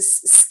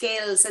those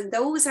skills, and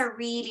those are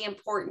really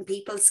important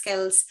people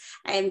skills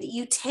that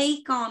you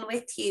take on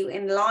with you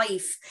in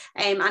life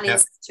and in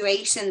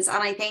situations.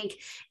 And I think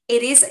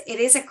it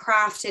is a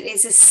craft, it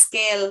is a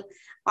skill,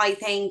 I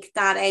think,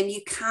 that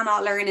you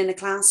cannot learn in a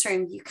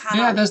classroom. You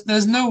cannot. Yeah,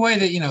 there's no way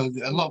that,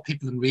 a lot of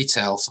people in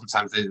retail,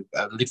 sometimes they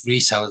leave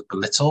retail as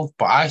belittled,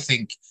 but I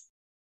think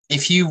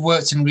if you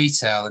worked in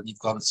retail and you've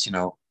gone,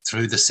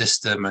 through the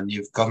system and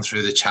you've gone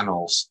through the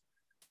channels,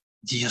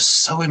 you're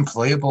so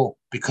employable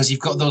because you've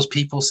got those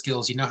people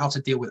skills. You know how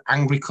to deal with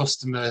angry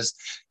customers,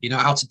 you know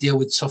how to deal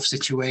with tough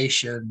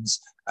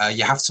situations.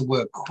 You have to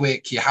work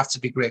quick, you have to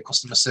be great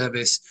customer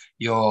service,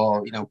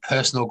 your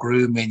personal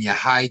grooming, your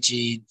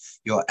hygiene,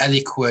 your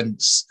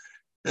eloquence.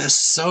 There's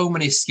so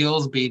many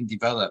skills being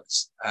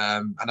developed,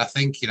 and I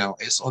think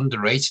it's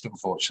underrated,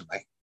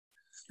 unfortunately.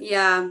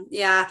 Yeah.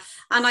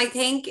 And I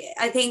think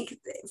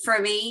for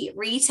me,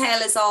 retail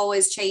is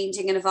always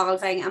changing and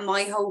evolving. And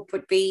my hope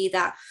would be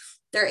that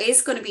there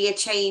is going to be a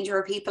change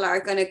where people are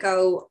going to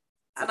go,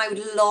 and I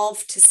would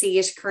love to see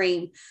it,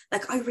 Kareem.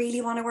 Like, I really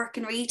want to work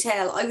in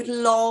retail. I would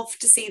love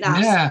to see that.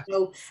 Yeah.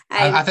 So,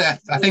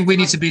 I think we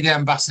need to be the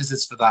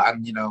ambassadors for that,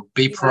 and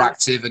be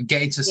proactive and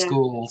get into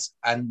schools.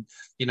 And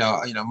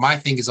my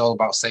thing is all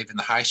about saving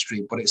the high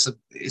street, but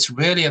it's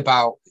really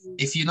about,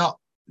 if you're not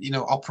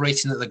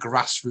operating at the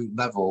grassroots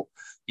level,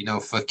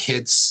 for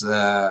kids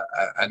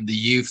and the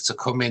youth to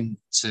come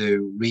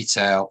into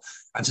retail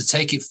and to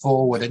take it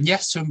forward, and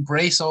yes, to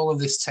embrace all of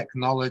this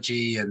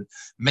technology and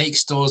make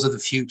stores of the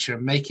future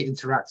and make it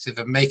interactive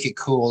and make it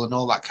cool and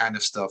all that kind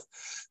of stuff.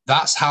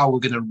 That's how we're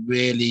going to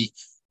really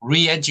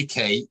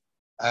re-educate,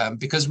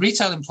 because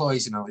retail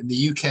employees, in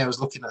the UK, I was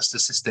looking at a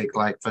statistic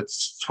like for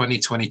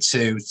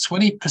 2022,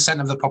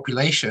 20% of the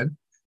population.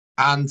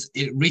 And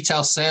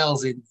retail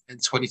sales in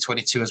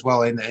 2022 as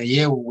well, in a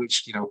year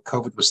which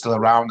COVID was still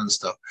around and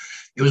stuff,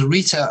 it was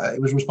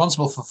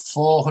responsible for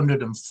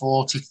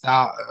 440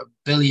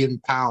 billion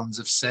pounds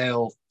of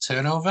sale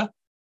turnover.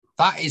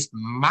 That is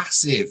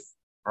massive,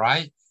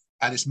 right?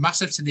 And it's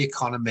massive to the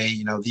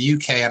economy. The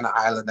UK and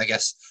Ireland, I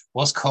guess,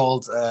 was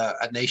called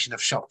a nation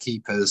of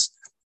shopkeepers,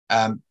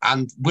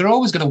 and we're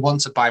always going to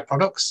want to buy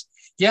products.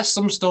 Yes,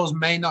 some stores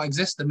may not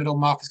exist. The middle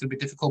market is going to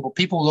be difficult, but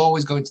people will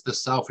always go into the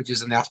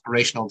Selfridges and the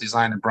aspirational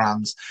designer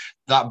brands.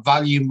 That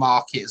value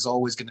market is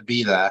always going to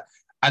be there.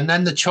 And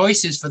then the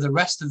choices for the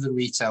rest of the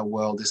retail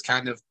world is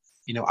kind of,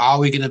 are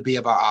we going to be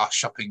about our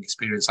shopping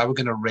experience? Are we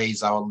going to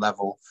raise our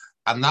level?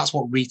 And that's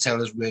what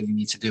retailers really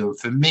need to do. And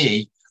for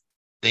me,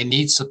 they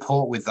need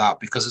support with that,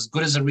 because as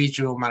good as a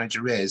regional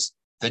manager is,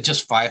 they're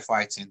just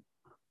firefighting.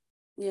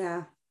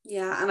 Yeah.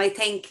 Yeah. And I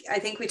think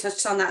we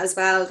touched on that as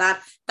well,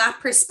 that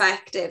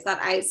perspective, that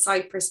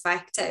outside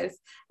perspective,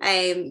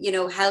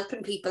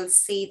 helping people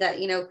see that,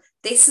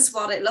 this is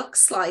what it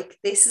looks like.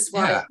 This is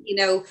what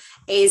it,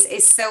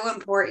 is so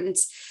important.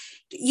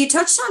 You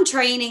touched on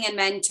training and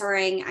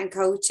mentoring and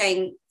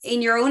coaching.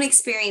 In your own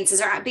experience,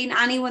 has there been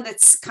anyone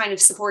that's kind of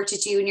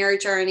supported you in your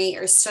journey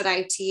or stood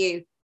out to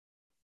you?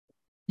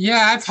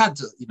 Yeah, I've had,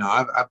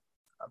 I've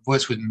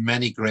worked with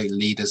many great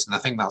leaders, and I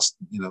think that's,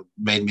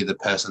 made me the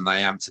person I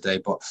am today.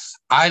 But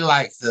I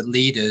like the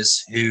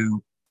leaders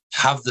who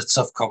have the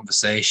tough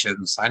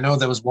conversations. I know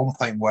there was one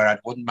point where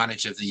I'd won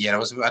manager of the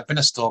year. I'd been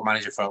a store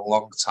manager for a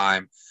long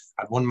time.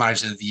 I'd won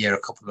manager of the year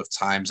a couple of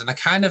times, and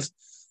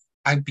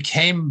I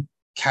became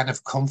kind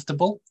of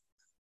comfortable.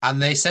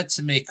 And they said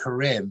to me,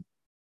 Karim,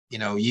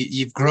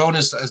 you've grown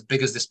as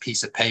big as this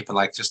piece of paper.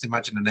 Like, just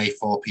imagine an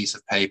A4 piece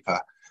of paper.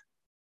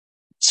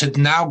 To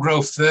now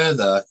grow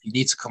further, you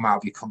need to come out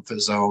of your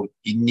comfort zone.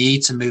 You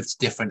need to move to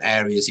different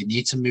areas. You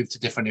need to move to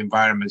different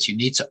environments. You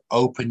need to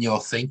open your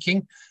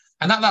thinking.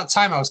 And at that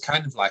time, I was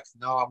kind of like,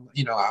 no,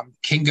 I'm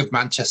king of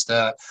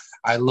Manchester.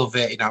 I love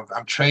it.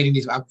 I'm training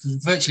these. I'm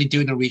virtually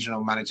doing a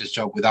regional manager's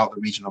job without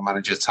the regional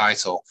manager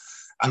title.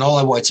 And all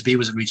I wanted to be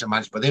was a regional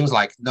manager. But they was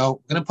like,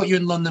 no, I'm going to put you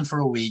in London for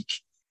a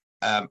week.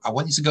 I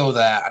want you to go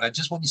there, and I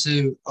just want you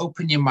to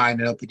open your mind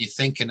and open your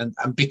thinking.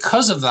 And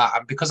because of that,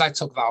 and because I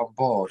took that on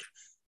board,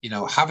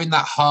 having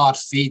that hard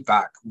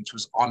feedback, which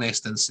was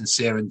honest and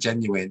sincere and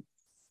genuine,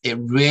 it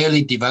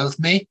really developed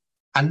me.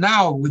 And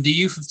now with the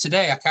youth of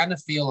today, I kind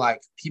of feel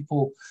like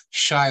people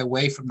shy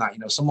away from that.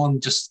 Someone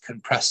just can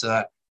press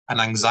an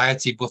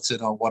anxiety button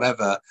or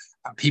whatever,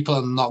 and people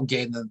are not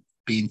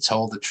being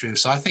told the truth.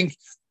 So I think,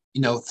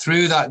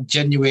 through that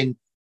genuine,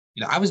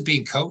 I was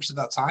being coached at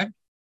that time.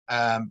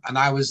 And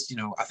I was,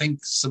 I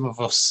think some of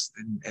us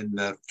in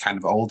the kind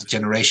of older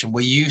generation,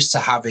 we're used to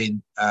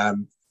having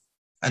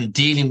and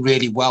dealing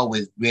really well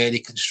with really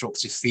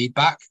constructive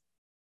feedback.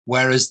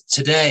 Whereas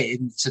today,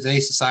 in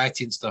today's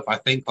society and stuff, I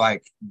think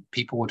like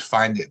people would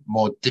find it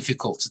more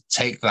difficult to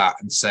take that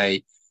and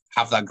say,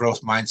 have that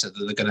growth mindset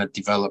that they're going to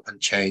develop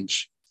and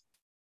change.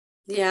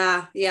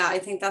 Yeah, I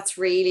think that's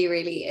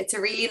it's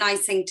a really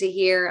nice thing to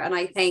hear. And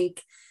I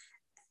think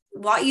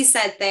what you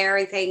said there,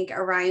 I think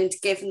around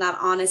giving that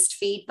honest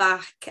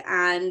feedback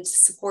and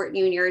supporting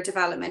you in your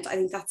development, I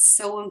think that's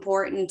so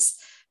important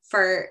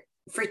for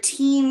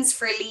teams,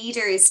 for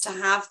leaders to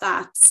have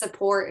that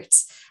support.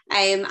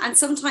 And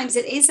sometimes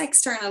it is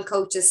external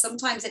coaches,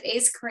 sometimes it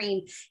is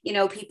Karim,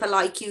 people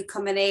like you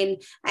coming in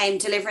and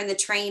delivering the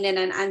training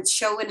and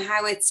showing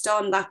how it's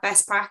done, that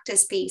best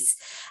practice piece.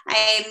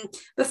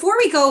 Before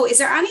we go, is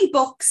there any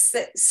books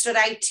that stood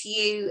out to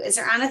you? Is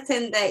there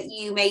anything that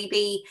you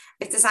maybe,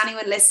 if there's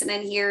anyone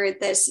listening here,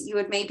 that you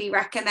would maybe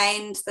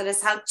recommend that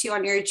has helped you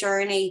on your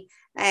journey?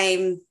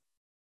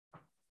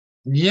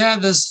 Yeah,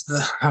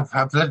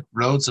 I've read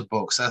loads of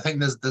books. I think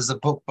there's a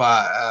book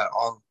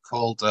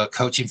called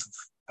Coaching for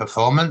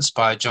Performance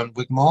by John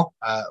Whitmore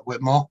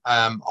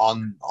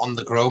on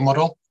the Grow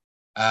model.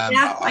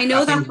 I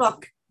know that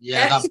book.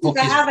 Yeah, that book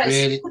is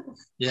really,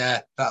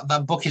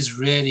 that book is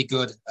really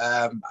good.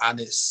 And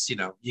it's,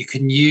 you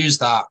can use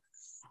that,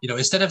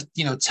 instead of,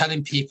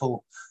 telling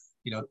people,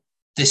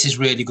 this is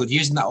really good,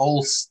 using that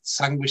old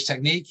sandwich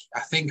technique.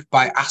 I think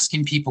by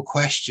asking people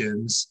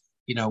questions,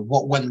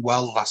 what went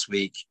well last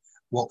week?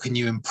 What can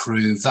you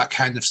improve? That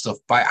kind of stuff.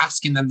 By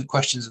asking them the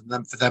questions and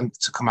then for them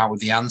to come out with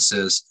the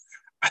answers,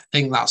 I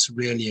think that's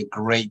really a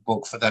great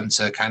book for them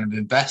to kind of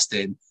invest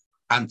in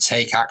and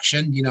take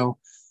action.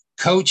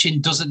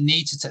 Coaching doesn't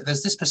need to take,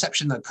 there's this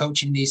perception that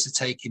coaching needs to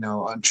take,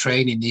 and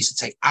training needs to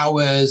take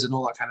hours and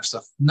all that kind of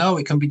stuff. No,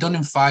 it can be done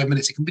in 5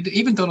 minutes. It can be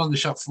even done on the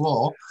shop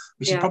floor,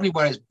 which is probably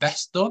where it's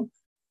best done.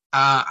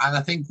 And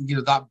I think,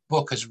 that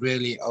book has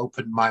really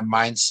opened my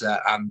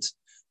mindset. And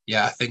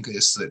yeah, I think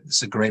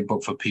it's a great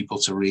book for people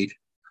to read.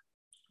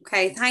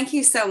 Okay, thank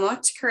you so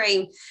much,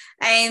 Karim.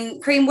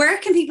 Karim, where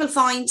can people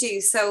find you?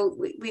 So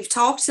we've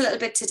talked a little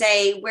bit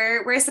today.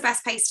 Where's the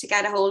best place to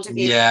get a hold of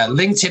you? Yeah,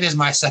 LinkedIn is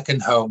my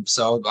second home.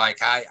 So like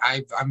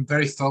I'm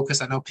very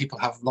focused. I know people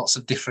have lots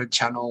of different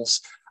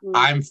channels.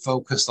 I'm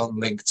focused on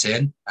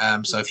LinkedIn.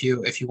 So if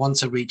you want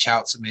to reach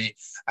out to me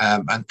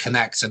and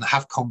connect and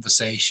have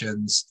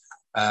conversations,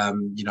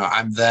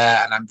 I'm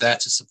there, and I'm there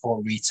to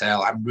support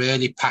retail. I'm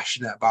really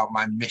passionate about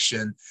my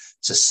mission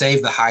to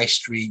save the high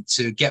street,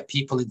 to get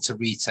people into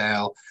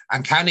retail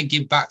and kind of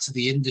give back to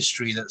the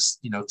industry that's,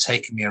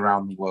 taken me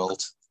around the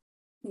world.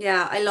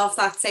 Yeah, I love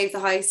that. Save the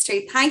high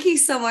street. Thank you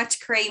so much,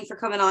 Karim, for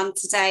coming on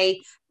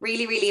today.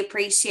 Really, really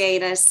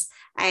appreciate it.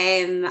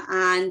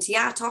 And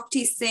yeah, talk to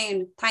you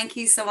soon. Thank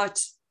you so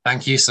much.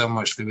 Thank you so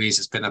much, Louise.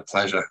 It's been a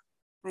pleasure.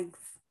 Thanks.